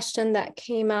 one question that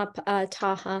came up,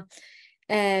 Taha,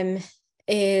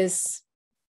 is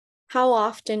how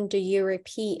often do you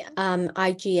repeat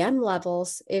IgM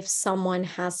levels if someone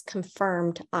has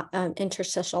confirmed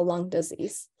interstitial lung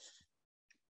disease?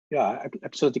 Yeah,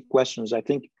 absolutely questions. I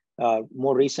think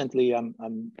more recently,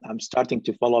 I'm starting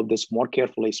to follow this more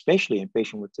carefully, especially in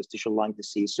patients with interstitial lung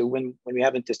disease. So when we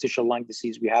have interstitial lung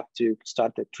disease, we have to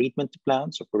start a treatment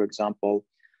plan. So for example,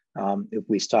 if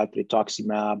we start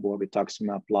rituximab or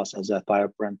rituximab plus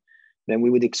azathioprine, then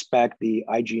we would expect the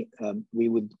we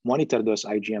would monitor those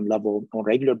IgM level on a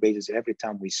regular basis every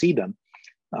time we see them,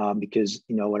 because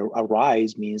a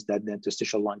rise means that the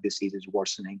interstitial lung disease is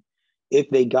worsening. If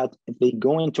they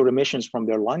go into remissions from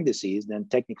their lung disease, then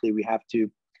technically we have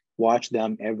to watch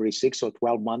them every 6 or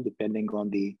 12 months, depending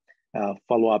on the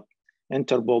follow-up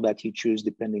interval that you choose,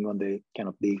 depending on the kind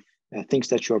of the things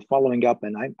that you're following up.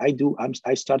 And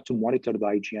I start to monitor the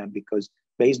IgM, because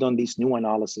based on this new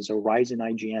analysis, a rise in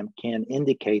IgM can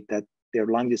indicate that their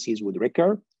lung disease would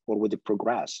recur or would it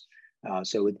progress.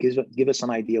 So it gives us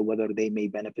an idea whether they may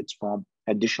benefit from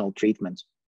additional treatments.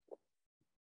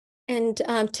 And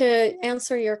to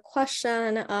answer your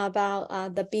question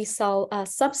about the B cell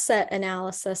subset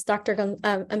analysis,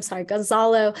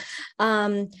 Gonzalo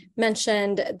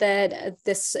mentioned that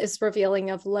this is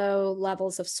revealing of low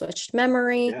levels of switched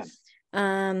memory.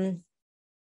 Yeah.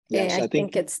 Yes, I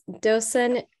think it's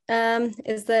Dosen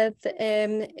is that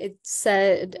it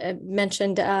said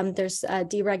mentioned there's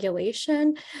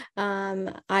deregulation.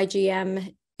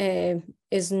 IgM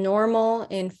is normal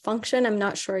in function. I'm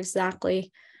not sure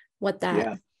exactly what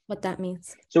that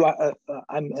means. So so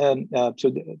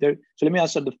let me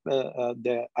answer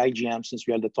the IgM, since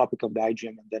we are the topic of the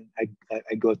IgM, and then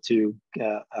I go to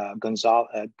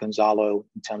Gonzalo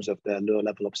in terms of the low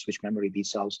level of switch memory B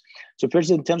cells. So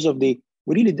first, in terms of the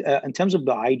in terms of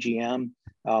the IgM,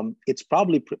 it's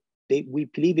probably we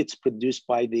believe it's produced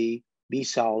by the B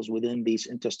cells within these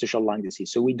interstitial lung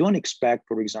disease. So we don't expect,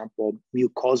 for example,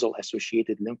 mucosal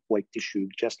associated lymphoid tissue,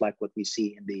 just like what we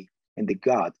see in the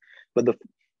gut. But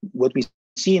what we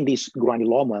see in these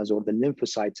granulomas or the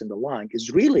lymphocytes in the lung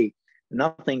is really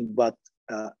nothing but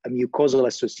a mucosal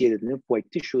associated lymphoid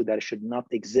tissue that should not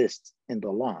exist in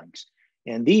the lungs.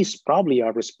 And these probably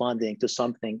are responding to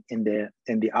something in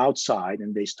the outside,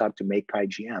 and they start to make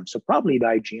IgM. So probably the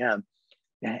IgM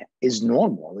is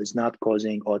normal, is not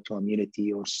causing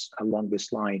autoimmunity or along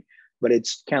this line, but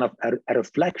it's kind of a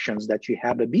reflections that you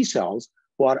have the B cells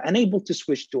who are unable to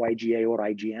switch to IgA or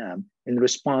IgM and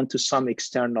respond to some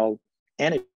external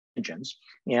antigens.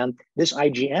 And this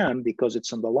IgM, because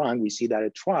it's in the lung, we see that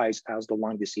it tries as the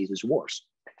lung disease is worse.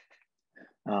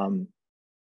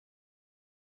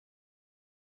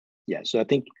 Yeah, so I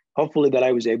think hopefully that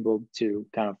I was able to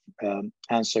kind of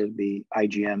answer the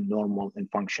IgM normal in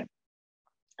function.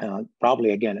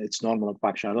 Probably, again, it's normal in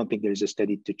function. I don't think there's a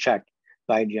study to check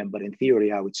the IgM, but in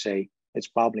theory, I would say it's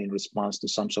probably in response to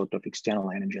some sort of external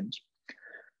antigens.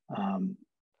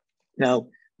 Now,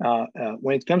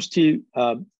 when it comes to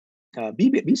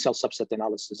B cell subset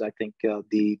analysis, I think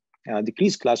the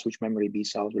decreased class switch memory B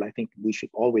cells, well, I think we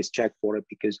should always check for it,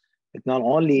 because it not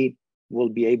only will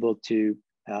be able to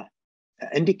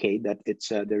indicate that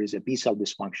there is a B cell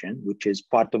dysfunction, which is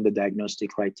part of the diagnostic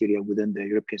criteria within the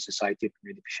European Society of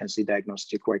Immunodeficiency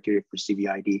diagnostic criteria for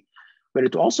CVID, but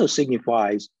it also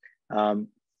signifies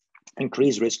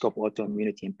increased risk of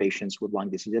autoimmunity in patients with lung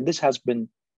disease. And this has been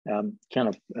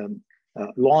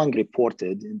long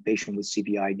reported in patients with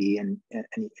CVID,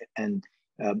 and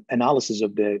analysis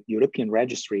of the European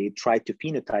registry tried to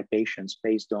phenotype patients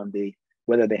based on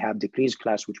whether they have decreased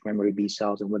class switch memory B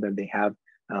cells and whether they have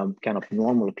kind of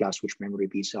normal class switch memory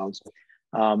B cells.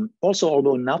 Also,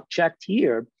 although not checked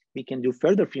here, we can do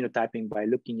further phenotyping by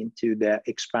looking into the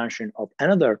expansion of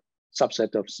another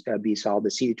subset of B cell, the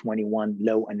CD21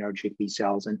 low energetic B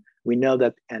cells. And we know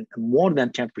that more than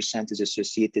 10% is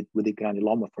associated with the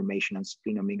granuloma formation and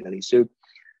splenomegaly.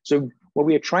 So what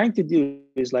we are trying to do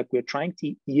is we're trying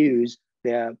to use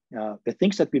the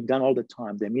things that we've done all the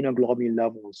time, the immunoglobulin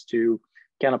levels, to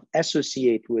kind of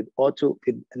associate with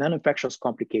non-infectious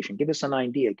complication, give us an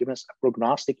idea, give us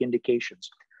prognostic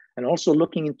indications, and also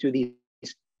looking into these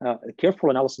careful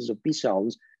analysis of B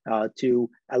cells to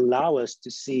allow us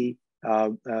to see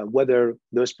whether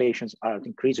those patients are at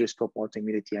increased risk of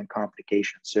autoimmunity and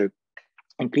complications. So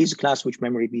increased class switch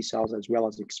memory B cells, as well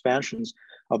as expansions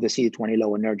of the CD20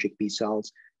 low energetic B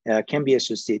cells, can be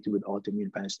associated with autoimmune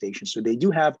manifestations. So they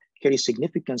do carry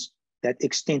significance that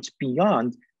extends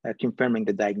beyond confirming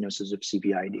the diagnosis of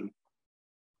CVID.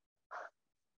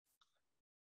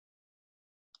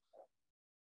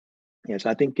 Yes,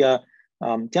 I think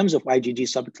in terms of IgG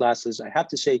subclasses, I have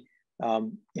to say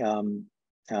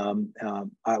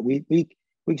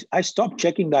I stopped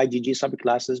checking the IgG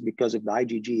subclasses because if the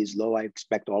IgG is low, I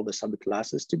expect all the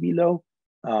subclasses to be low.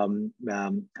 And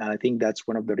I think that's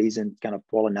one of the reasons kind of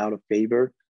fallen out of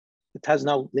favor. It has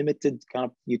now limited kind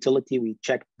of utility. We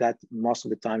check that most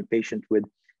of the time patient with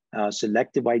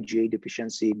selective IgA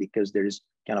deficiency, because there's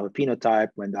kind of a phenotype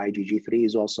when the IgG3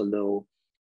 is also low,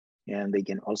 and they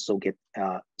can also get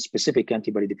specific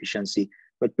antibody deficiency.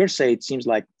 But per se, it seems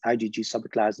like IgG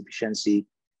subclass deficiency,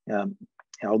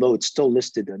 although it's still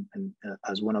listed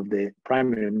as one of the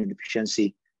primary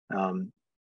immunodeficiency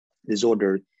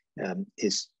disorder,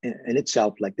 is in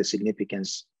itself the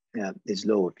significance is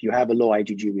low. If you have a low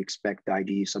IgG, we expect the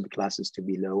IgG subclasses to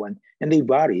be low, and they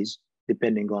varies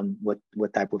depending on what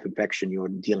type of infection you're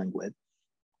dealing with.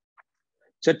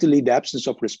 Certainly, the absence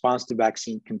of response to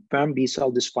vaccine confirmed B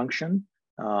cell dysfunction,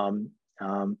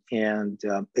 and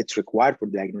it's required for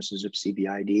diagnosis of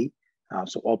CVID.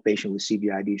 So all patients with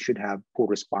CVID should have poor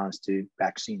response to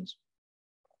vaccines.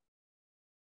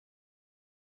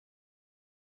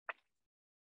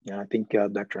 Yeah, I think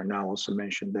Dr. Anna also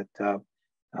mentioned that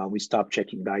we stopped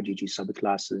checking the IgG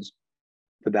subclasses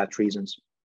for that reasons.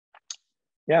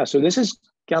 Yeah, so this is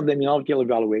kind of the immunological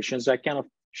evaluations. I kind of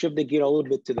shift the gear a little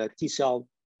bit to the T cell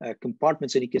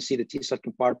compartments, and you can see the T cell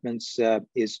compartments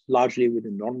is largely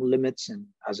within normal limits, and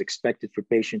as expected for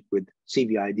patients with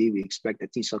CVID, we expect the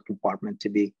T cell compartment to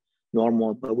be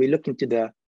normal. But we look into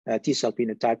the T cell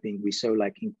phenotyping, we saw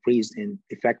increase in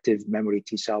effective memory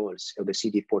T cells, so the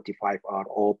CD45 are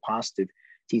all positive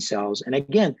T cells. And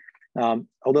again,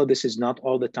 although this is not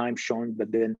all the time shown,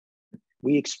 but then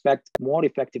we expect more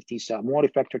effective T cell, more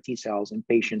effector T cells in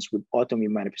patients with autoimmune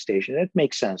manifestation. It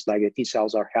makes sense, the T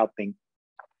cells are helping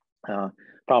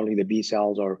probably the B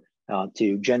cells or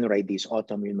to generate these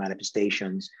autoimmune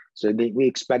manifestations. So we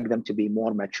expect them to be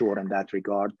more mature in that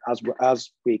regard, as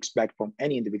we expect from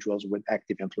any individuals with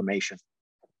active inflammation.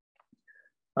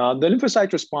 The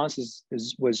lymphocyte response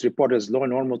was reported as low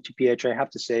normal to pH. I have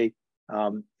to say,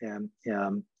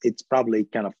 it's probably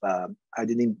kind of, I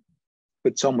didn't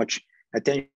put so much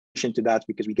attention to that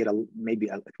because we get maybe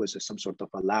it was some sort of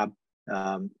a lab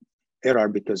error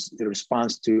because the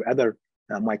response to other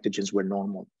mitogens were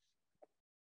normal.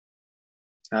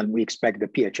 And we expect the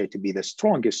PHA to be the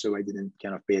strongest, so I didn't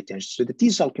kind of pay attention. So the T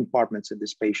cell compartments in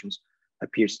these patients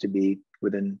appears to be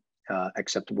within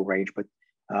acceptable range, but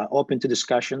open to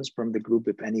discussions from the group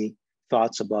if any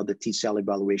thoughts about the T cell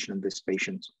evaluation of this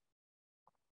patient.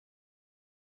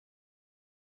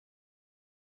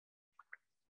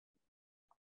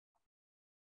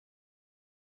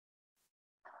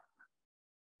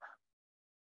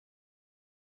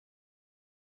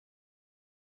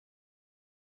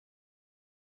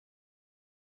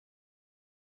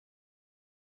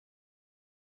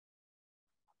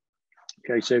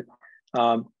 Okay, so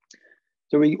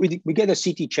we get a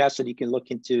CT chest that you can look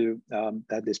into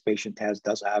that this patient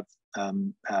does have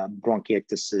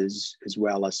bronchiectasis as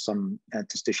well as some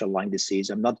interstitial lung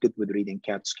disease. I'm not good with reading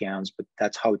CAT scans, but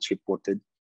that's how it's reported.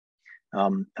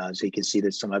 So you can see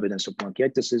there's some evidence of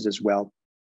bronchiectasis as well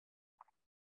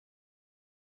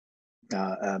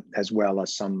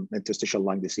as some interstitial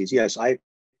lung disease. Yes, I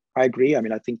agree. I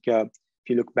mean, I think if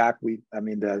you look back,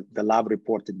 the lab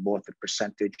reported both the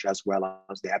percentage as well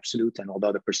as the absolute, and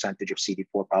although the percentage of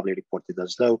CD4 probably reported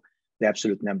as low, the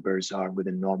absolute numbers are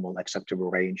within normal acceptable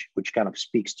range, which kind of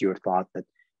speaks to your thought that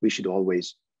we should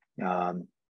always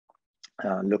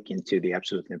look into the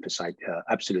absolute lymphocyte,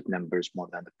 absolute numbers more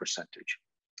than the percentage.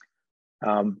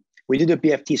 We did a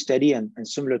PFT study, and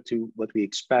similar to what we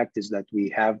expect is that we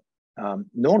have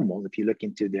normal, if you look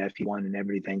into the FE1 and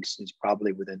everything, is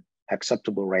probably within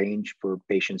acceptable range for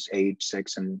patients' age,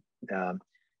 sex, and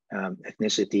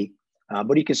ethnicity.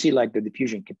 But you can see like the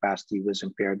diffusion capacity was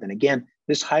impaired. And again,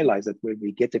 this highlights that when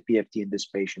we get the PFT in this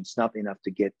patient, it's not enough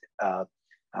to get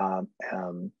an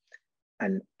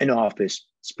in-office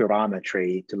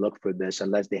spirometry to look for this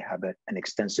unless they have an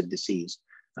extensive disease.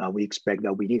 We expect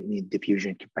that we need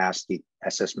diffusion capacity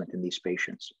assessment in these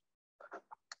patients.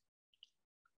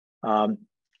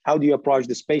 How do you approach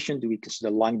this patient? Do we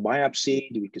consider lung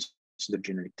biopsy? Do we consider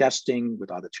genetic testing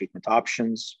with other treatment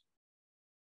options?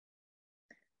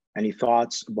 Any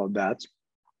thoughts about that?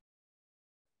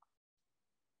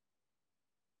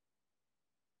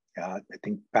 I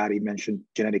think Patty mentioned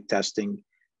genetic testing.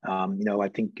 I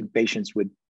think in patients with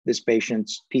this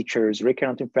patient's features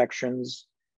recurrent infections,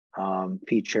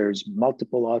 features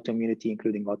multiple autoimmunity,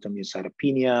 including autoimmune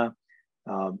cytopenia,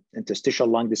 interstitial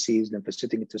lung disease,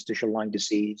 lymphocytic interstitial lung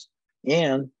disease,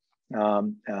 and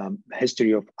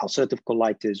history of ulcerative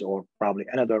colitis or probably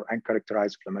another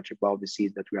uncharacterized inflammatory bowel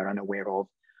disease that we are unaware of.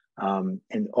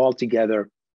 And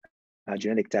altogether,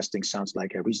 genetic testing sounds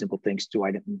like a reasonable thing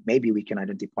to maybe we can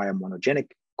identify a monogenic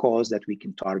cause that we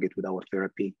can target with our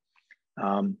therapy.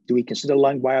 Do we consider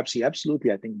lung biopsy?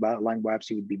 Absolutely. I think lung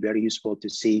biopsy would be very useful to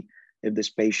see if this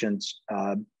patient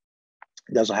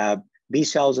does have B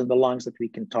cells in the lungs that we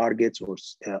can target,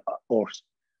 or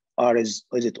is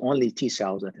it only T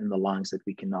cells in the lungs that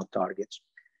we cannot target?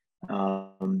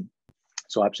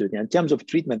 So absolutely. In terms of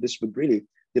treatment, this would really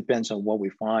depends on what we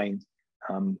find,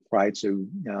 right? So,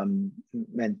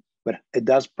 but it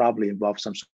does probably involve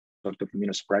some sort of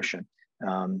immunosuppression.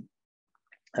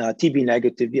 TB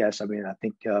negative, yes. I mean, I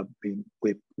think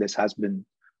this has been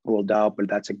ruled out, but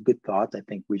that's a good thought. I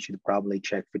think we should probably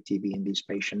check for TB in these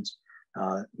patients,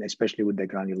 especially with the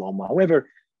granuloma. However,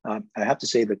 I have to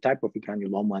say the type of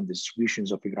granuloma and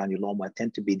distributions of granuloma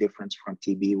tend to be different from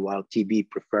TB. While TB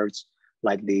prefers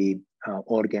like the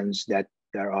organs that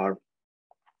there are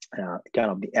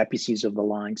kind of the apices of the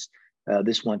lungs,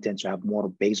 this one tends to have more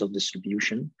basal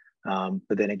distribution.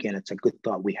 But then again, it's a good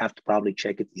thought. We have to probably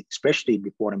check it, especially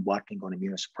before embarking on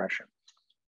immunosuppression.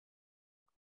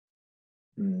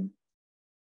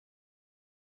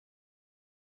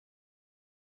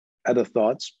 Other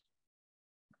thoughts?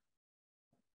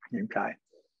 Okay,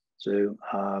 so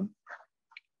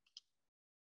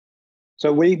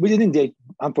we didn't get,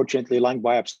 unfortunately, lung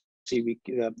biopsy.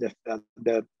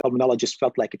 The pulmonologist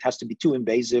felt like it has to be too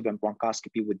invasive and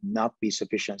bronchoscopy would not be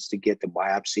sufficient to get the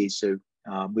biopsy. So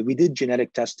we did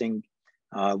genetic testing.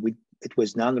 It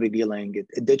was non-revealing.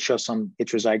 It did show some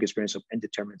heterozygous experience of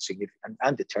undetermined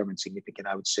significant,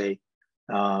 I would say.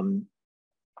 And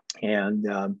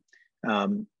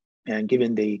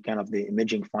given the kind of the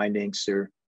imaging findings,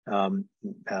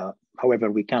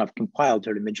 however, we kind of compiled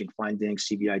her imaging findings,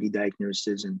 CVID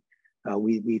diagnosis, and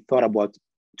we thought about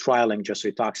trialing just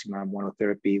rituximab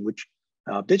monotherapy, which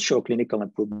did show clinical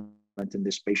improvement in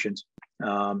this patient.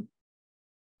 And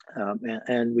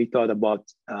we thought about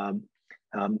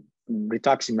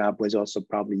rituximab was also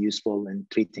probably useful in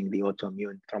treating the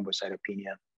autoimmune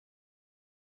thrombocytopenia.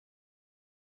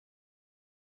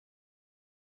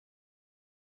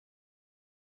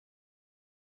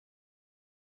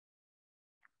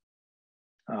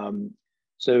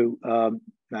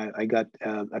 I got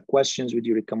questions. Would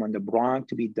you recommend a bronch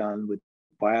to be done with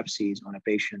biopsies on a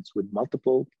patient with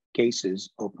multiple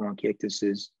cases of bronchitis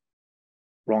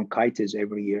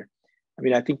every year? I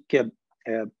mean, I think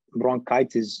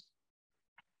bronchitis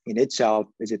in itself,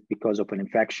 is it because of an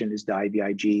infection? Is the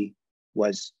IVIG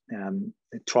was the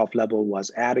trough level was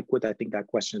adequate? I think that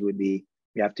question would be,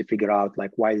 we have to figure out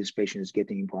like why this patient is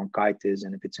getting bronchitis,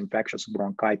 and if it's infectious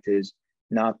bronchitis,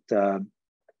 not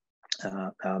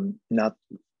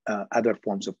other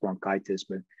forms of bronchitis.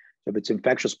 But if it's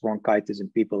infectious bronchitis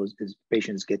and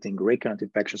patients getting recurrent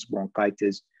infectious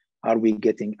bronchitis, are we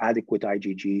getting adequate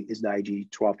IgG? Is the IgG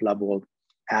trough level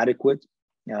adequate?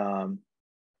 And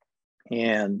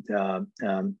then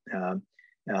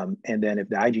if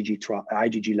the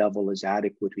IgG level is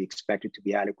adequate, we expect it to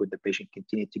be adequate. The patient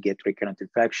continued to get recurrent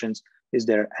infections. Is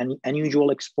there any unusual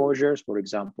exposures? For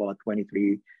example, at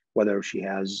 23, whether she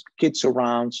has kids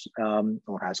around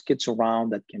or has kids around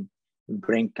that can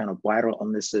bring kind of viral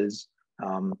illnesses.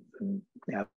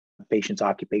 Patient's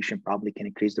occupation probably can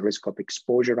increase the risk of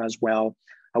exposure as well.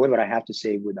 However, I have to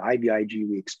say with IVIG,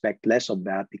 we expect less of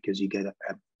that because you get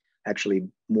actually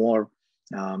more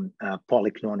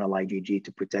polyclonal IgG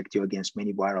to protect you against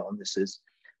many viral illnesses.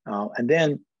 And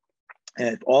then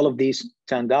if all of these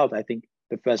turned out, I think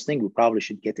the first thing we probably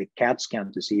should get a CAT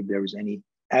scan to see if there is any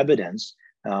evidence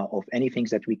of any things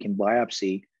that we can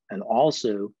biopsy. And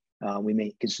also we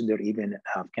may consider even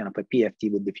kind of a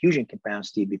PFT with diffusion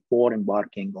capacity before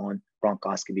embarking on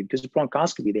bronchoscopy, because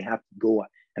bronchoscopy, they have to go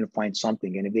and find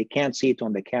something. And if they can't see it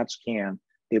on the CAT scan,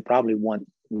 they probably will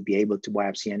be able to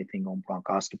biopsy anything on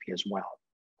bronchoscopy as well.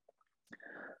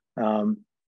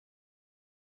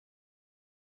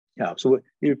 Yeah, so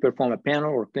we perform a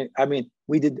panel, or I mean,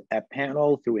 we did a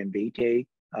panel through MBChB.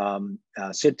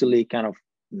 Certainly kind of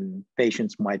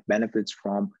patients might benefit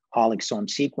from whole exome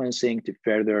sequencing to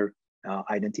further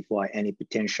identify any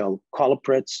potential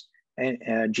culprits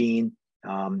and gene.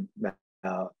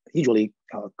 Usually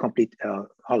complete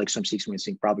whole exome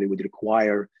sequencing probably would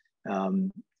require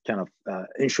kind of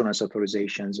insurance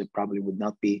authorizations. It probably would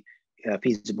not be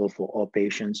feasible for all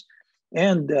patients.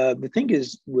 And the thing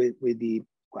is with the,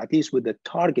 at least with the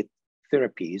target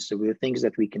therapies, so with the things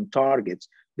that we can target,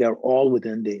 they're all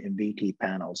within the MBT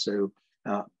panel. So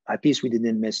at least we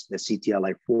didn't miss the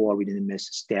CTLA-4, we didn't miss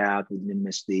STAT, we didn't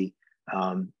miss the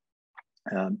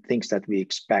things that we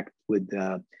expect with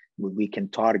we can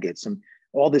target.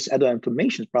 All this other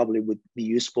information probably would be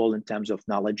useful in terms of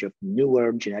knowledge of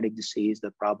newer genetic disease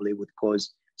that probably would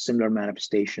cause similar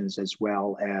manifestations, as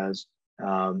well as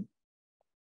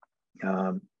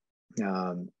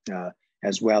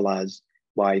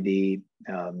by the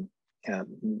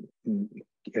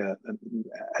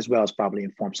as well as probably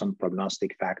inform some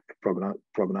prognostic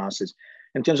prognosis.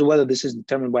 In terms of whether this is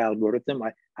determined by algorithm,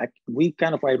 I read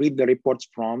the reports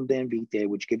from the MBT,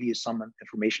 which give you some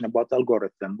information about the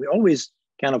algorithm. We always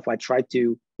I try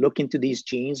to look into these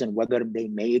genes and whether they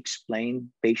may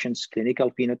explain patients' clinical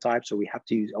phenotype. So we have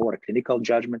to use our clinical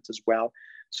judgment as well.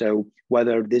 So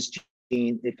whether this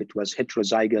gene, if it was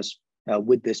heterozygous,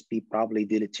 would this be probably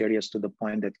deleterious to the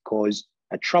point that cause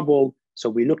a trouble? So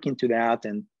we look into that,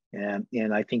 and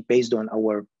I think based on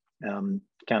our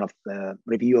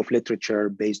review of literature,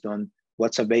 based on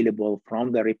what's available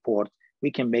from the report, we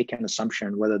can make an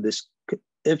assumption whether this,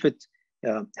 if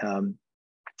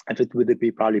it would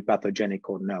be probably pathogenic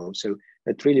or no. So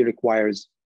it really requires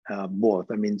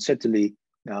both. I mean, certainly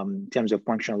in terms of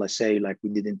functional assay, like we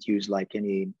didn't use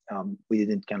we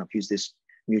didn't use this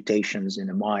mutations in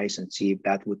the mice and see if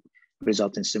that would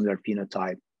result in similar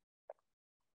phenotype.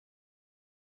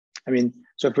 I mean,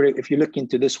 so if you look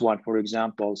into this one, for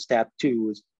example,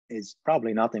 STAT2 is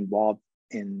probably not involved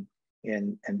in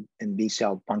B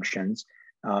cell functions,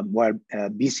 where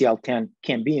BCL10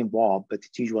 can be involved, but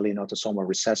it's usually an autosomal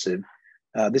recessive.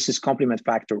 This is complement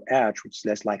factor H, which is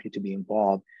less likely to be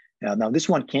involved. Now, this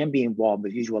one can be involved,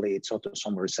 but usually it's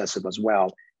autosomal recessive as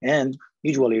well, and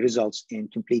usually results in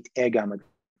complete agamma,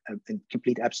 in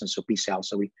complete absence of B cells.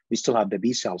 So we still have the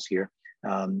B cells here.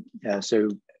 So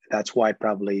that's why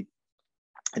probably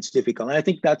it's difficult. And I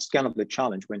think that's kind of the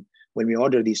challenge when we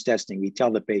order these testing, we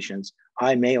tell the patients,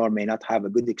 I may or may not have a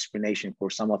good explanation for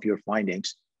some of your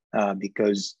findings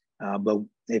because But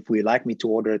if we like me to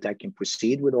order it, I can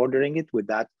proceed with ordering it with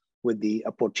that, with the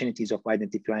opportunities of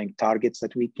identifying targets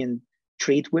that we can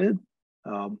treat with,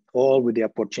 all with the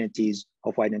opportunities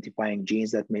of identifying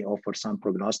genes that may offer some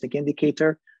prognostic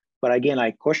indicator. But again,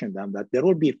 I caution them that there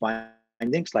will be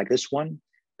findings like this one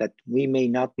that we may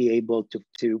not be able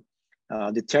to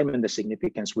determine the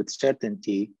significance with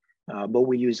certainty, but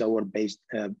we use our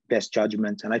best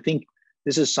judgment. And I think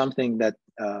this is something that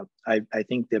I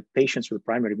think the patients with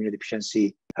primary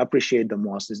immunodeficiency appreciate the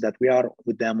most, is that we are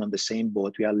with them on the same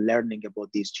boat. We are learning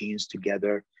about these genes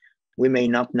together. We may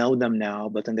not know them now,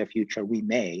 but in the future we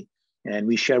may. And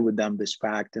we share with them this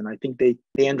fact. And I think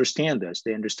they understand this.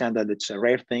 They understand that it's a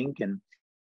rare thing and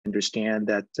understand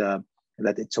that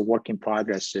that it's a work in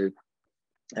progress. So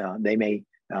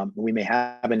we may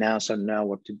have an answer now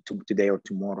or today or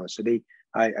tomorrow. So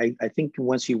I think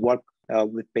once you work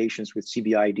with patients with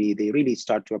CVID, they really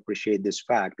start to appreciate this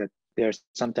fact that they're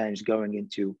sometimes going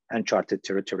into uncharted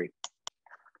territory.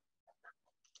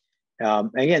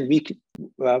 Again,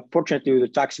 fortunately, the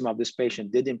toxin of this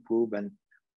patient did improve, and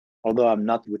although I'm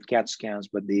not with CAT scans,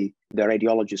 but the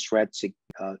radiologist read,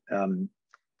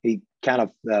 the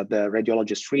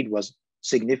radiologist read was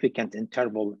significant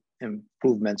interval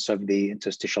improvements of the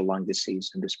interstitial lung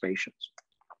disease in this patient.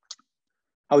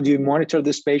 How do you monitor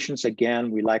these patients? Again,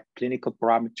 we like clinical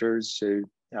parameters, so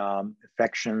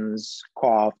infections,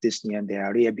 cough, dyspnea, and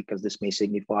diarrhea, because this may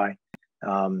signify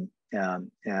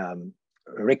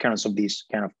recurrence of these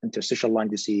kind of interstitial lung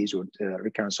disease or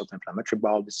recurrence of inflammatory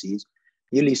bowel disease.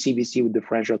 Yearly CBC with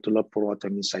differential to look for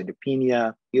autoimmune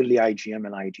cytopenia, yearly IgM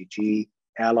and IgG,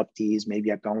 LFTs, maybe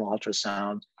abdominal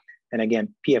ultrasound, and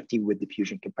again, PFT with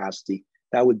diffusion capacity.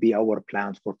 That would be our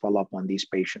plan for follow-up on these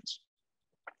patients.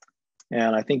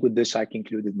 And I think with this, I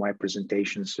concluded my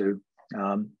presentation. So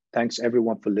thanks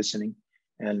everyone for listening,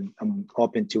 and I'm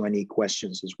open to any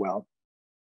questions as well.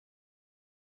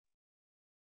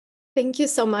 Thank you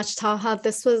so much, Taha.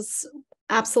 This was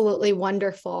absolutely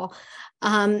wonderful.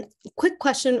 Quick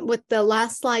question with the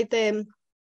last slide, the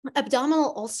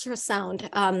abdominal ultrasound.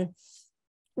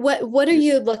 What are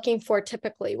you looking for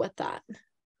typically with that?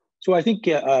 So I think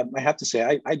I have to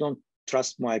say, I don't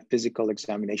trust my physical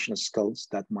examination skills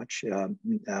that much,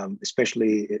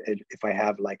 especially if I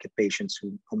have like a patient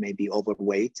who may be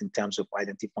overweight in terms of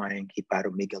identifying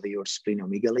hepatomegaly or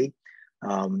splenomegaly.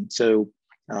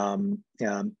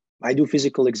 I do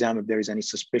physical exam if there is any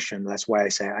suspicion. That's why I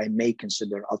say I may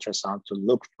consider ultrasound to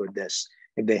look for this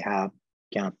if they have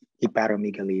kind of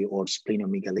hepatomegaly or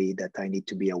splenomegaly that I need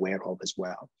to be aware of as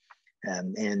well.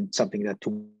 And something that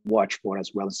to watch for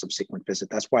as well in subsequent visit.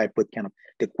 That's why I put kind of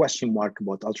the question mark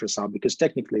about ultrasound, because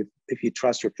technically, if you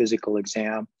trust your physical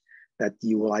exam, that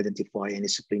you will identify any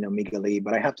splenomegaly.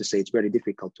 But I have to say it's very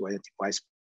difficult to identify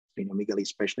splenomegaly,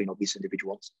 especially in obese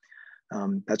individuals.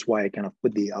 That's why I kind of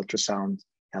put the ultrasound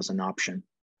as an option.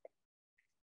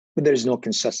 But there is no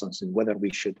consistency in whether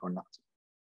we should or not.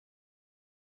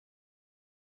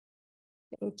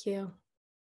 Thank you.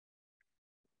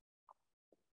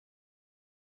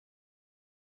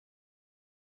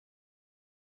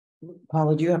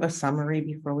 Paula, do you have a summary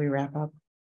before we wrap up?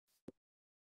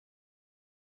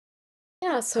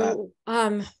 Yeah, so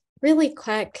really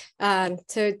quick.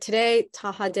 So today,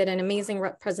 Taha did an amazing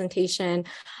presentation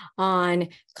on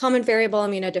common variable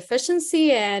immunodeficiency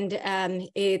and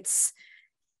its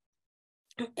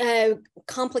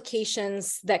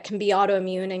complications that can be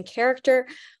autoimmune in character,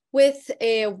 with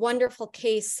a wonderful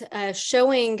case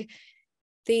showing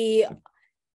the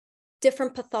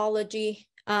different pathology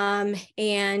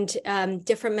and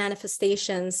different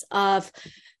manifestations of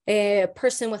a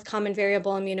person with common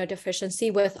variable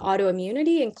immunodeficiency with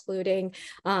autoimmunity, including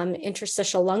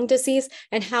interstitial lung disease,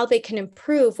 and how they can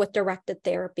improve with directed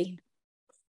therapy.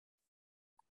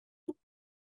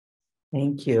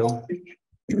 Thank you.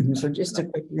 So just a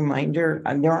quick reminder,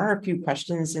 there are a few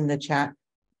questions in the chat.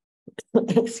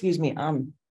 Excuse me.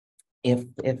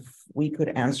 If we could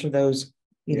answer those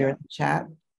either in the chat,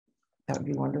 that would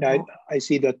be wonderful. Yeah, I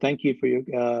see that. Thank you for your.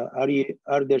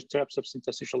 Are there types of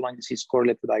interstitial lung disease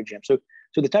correlated with IgM? So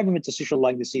the type of interstitial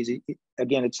lung disease,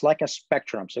 again, it's like a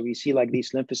spectrum. So we see like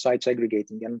these lymphocytes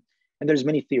aggregating, and there's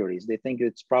many theories. They think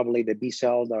it's probably the B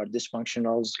cells are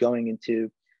dysfunctional, going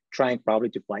into trying probably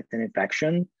to fight an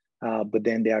infection, but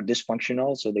then they are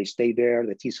dysfunctional, so they stay there.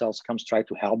 The T cells comes try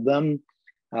to help them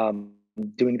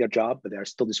doing their job, but they're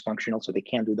still dysfunctional, so they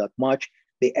can't do that much.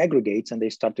 They aggregate and they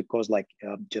start to cause like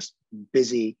just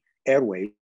busy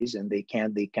airways, and they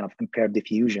kind of impair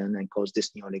diffusion and cause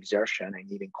dyspnea and exertion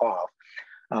and even cough.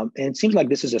 And it seems like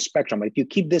this is a spectrum. If you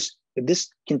keep this, if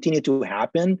this continue to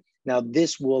happen, Now,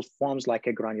 this will forms like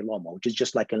a granuloma, which is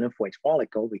just like a lymphoid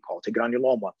follicle. We call it a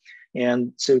granuloma.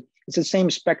 And so it's the same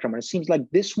spectrum. And it seems like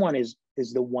this one is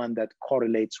the one that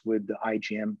correlates with the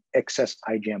IgM, excess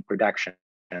IgM production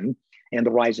and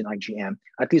the rise in IgM.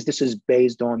 At least this is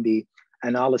based on the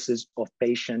analysis of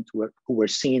patients who were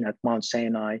seen at Mount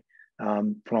Sinai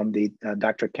from the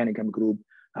Dr. Cunningham group.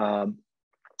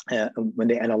 When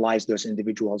they analyzed those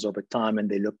individuals over time and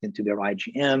they looked into their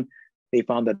IgM, they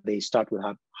found that they start to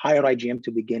have higher IgM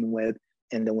to begin with.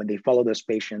 And then when they follow this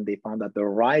patient, they found that the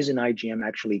rise in IgM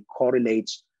actually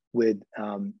correlates with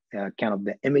kind of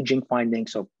the imaging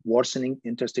findings of worsening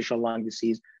interstitial lung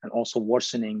disease and also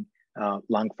worsening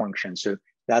lung function. So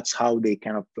that's how they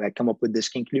kind of come up with this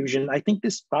conclusion. I think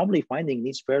this probably finding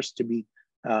needs first to be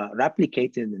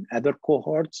replicated in other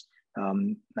cohorts.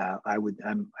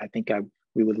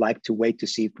 We would like to wait to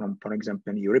see from, for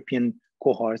example, in European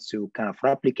cohorts to kind of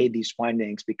replicate these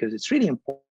findings, because it's really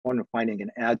important finding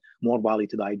and add more value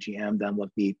to the IgM than what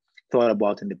we thought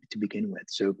about to begin with.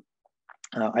 So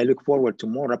I look forward to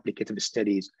more replicative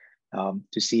studies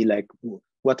to see like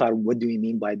what do we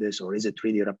mean by this, or is it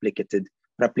really replicated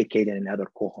in other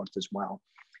cohorts as well.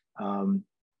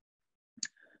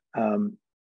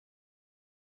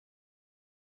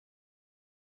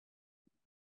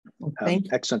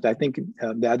 Excellent. I think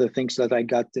the other things that I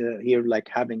got here, like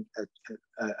having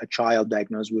a child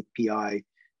diagnosed with PI,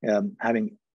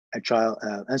 having a child,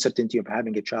 uncertainty of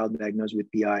having a child diagnosed with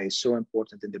PI is so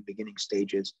important in the beginning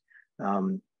stages.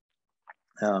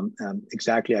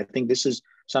 Exactly. I think this is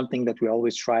something that we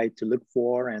always try to look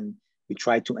for and we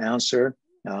try to answer.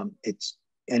 And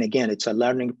again, it's a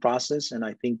learning process. And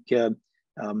I think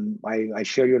I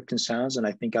share your concerns. And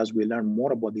I think as we learn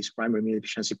more about this primary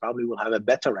immunodeficiency, probably we'll have a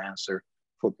better answer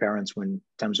for parents when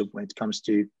it comes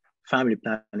to family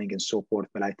planning and so forth.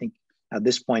 But I think at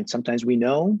this point, sometimes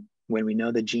when we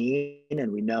know the gene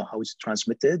and we know how it's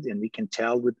transmitted and we can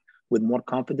tell with more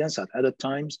confidence. At other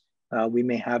times, we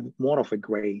may have more of a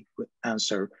gray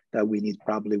answer that we need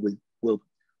probably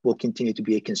will continue to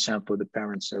be a concern for the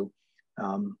parents. So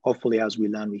hopefully as we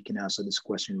learn, we can answer this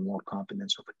question with more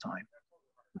confidence over time.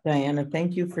 Diana,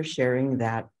 thank you for sharing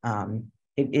that.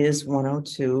 It is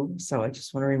 1:02, so I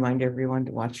just want to remind everyone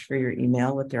to watch for your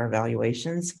email with their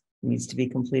evaluations. It needs to be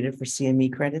completed for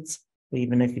CME credits, but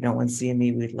even if you don't want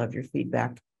CME, we'd love your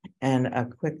feedback. And a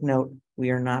quick note, we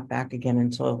are not back again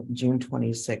until June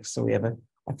 26th, so we have a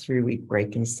 3-week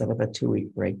break instead of a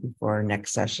 2-week break before our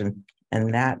next session.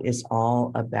 And that is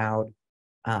all about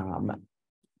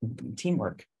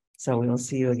teamwork. So we will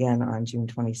see you again on June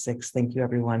 26th. Thank you,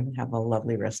 everyone. Have a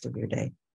lovely rest of your day.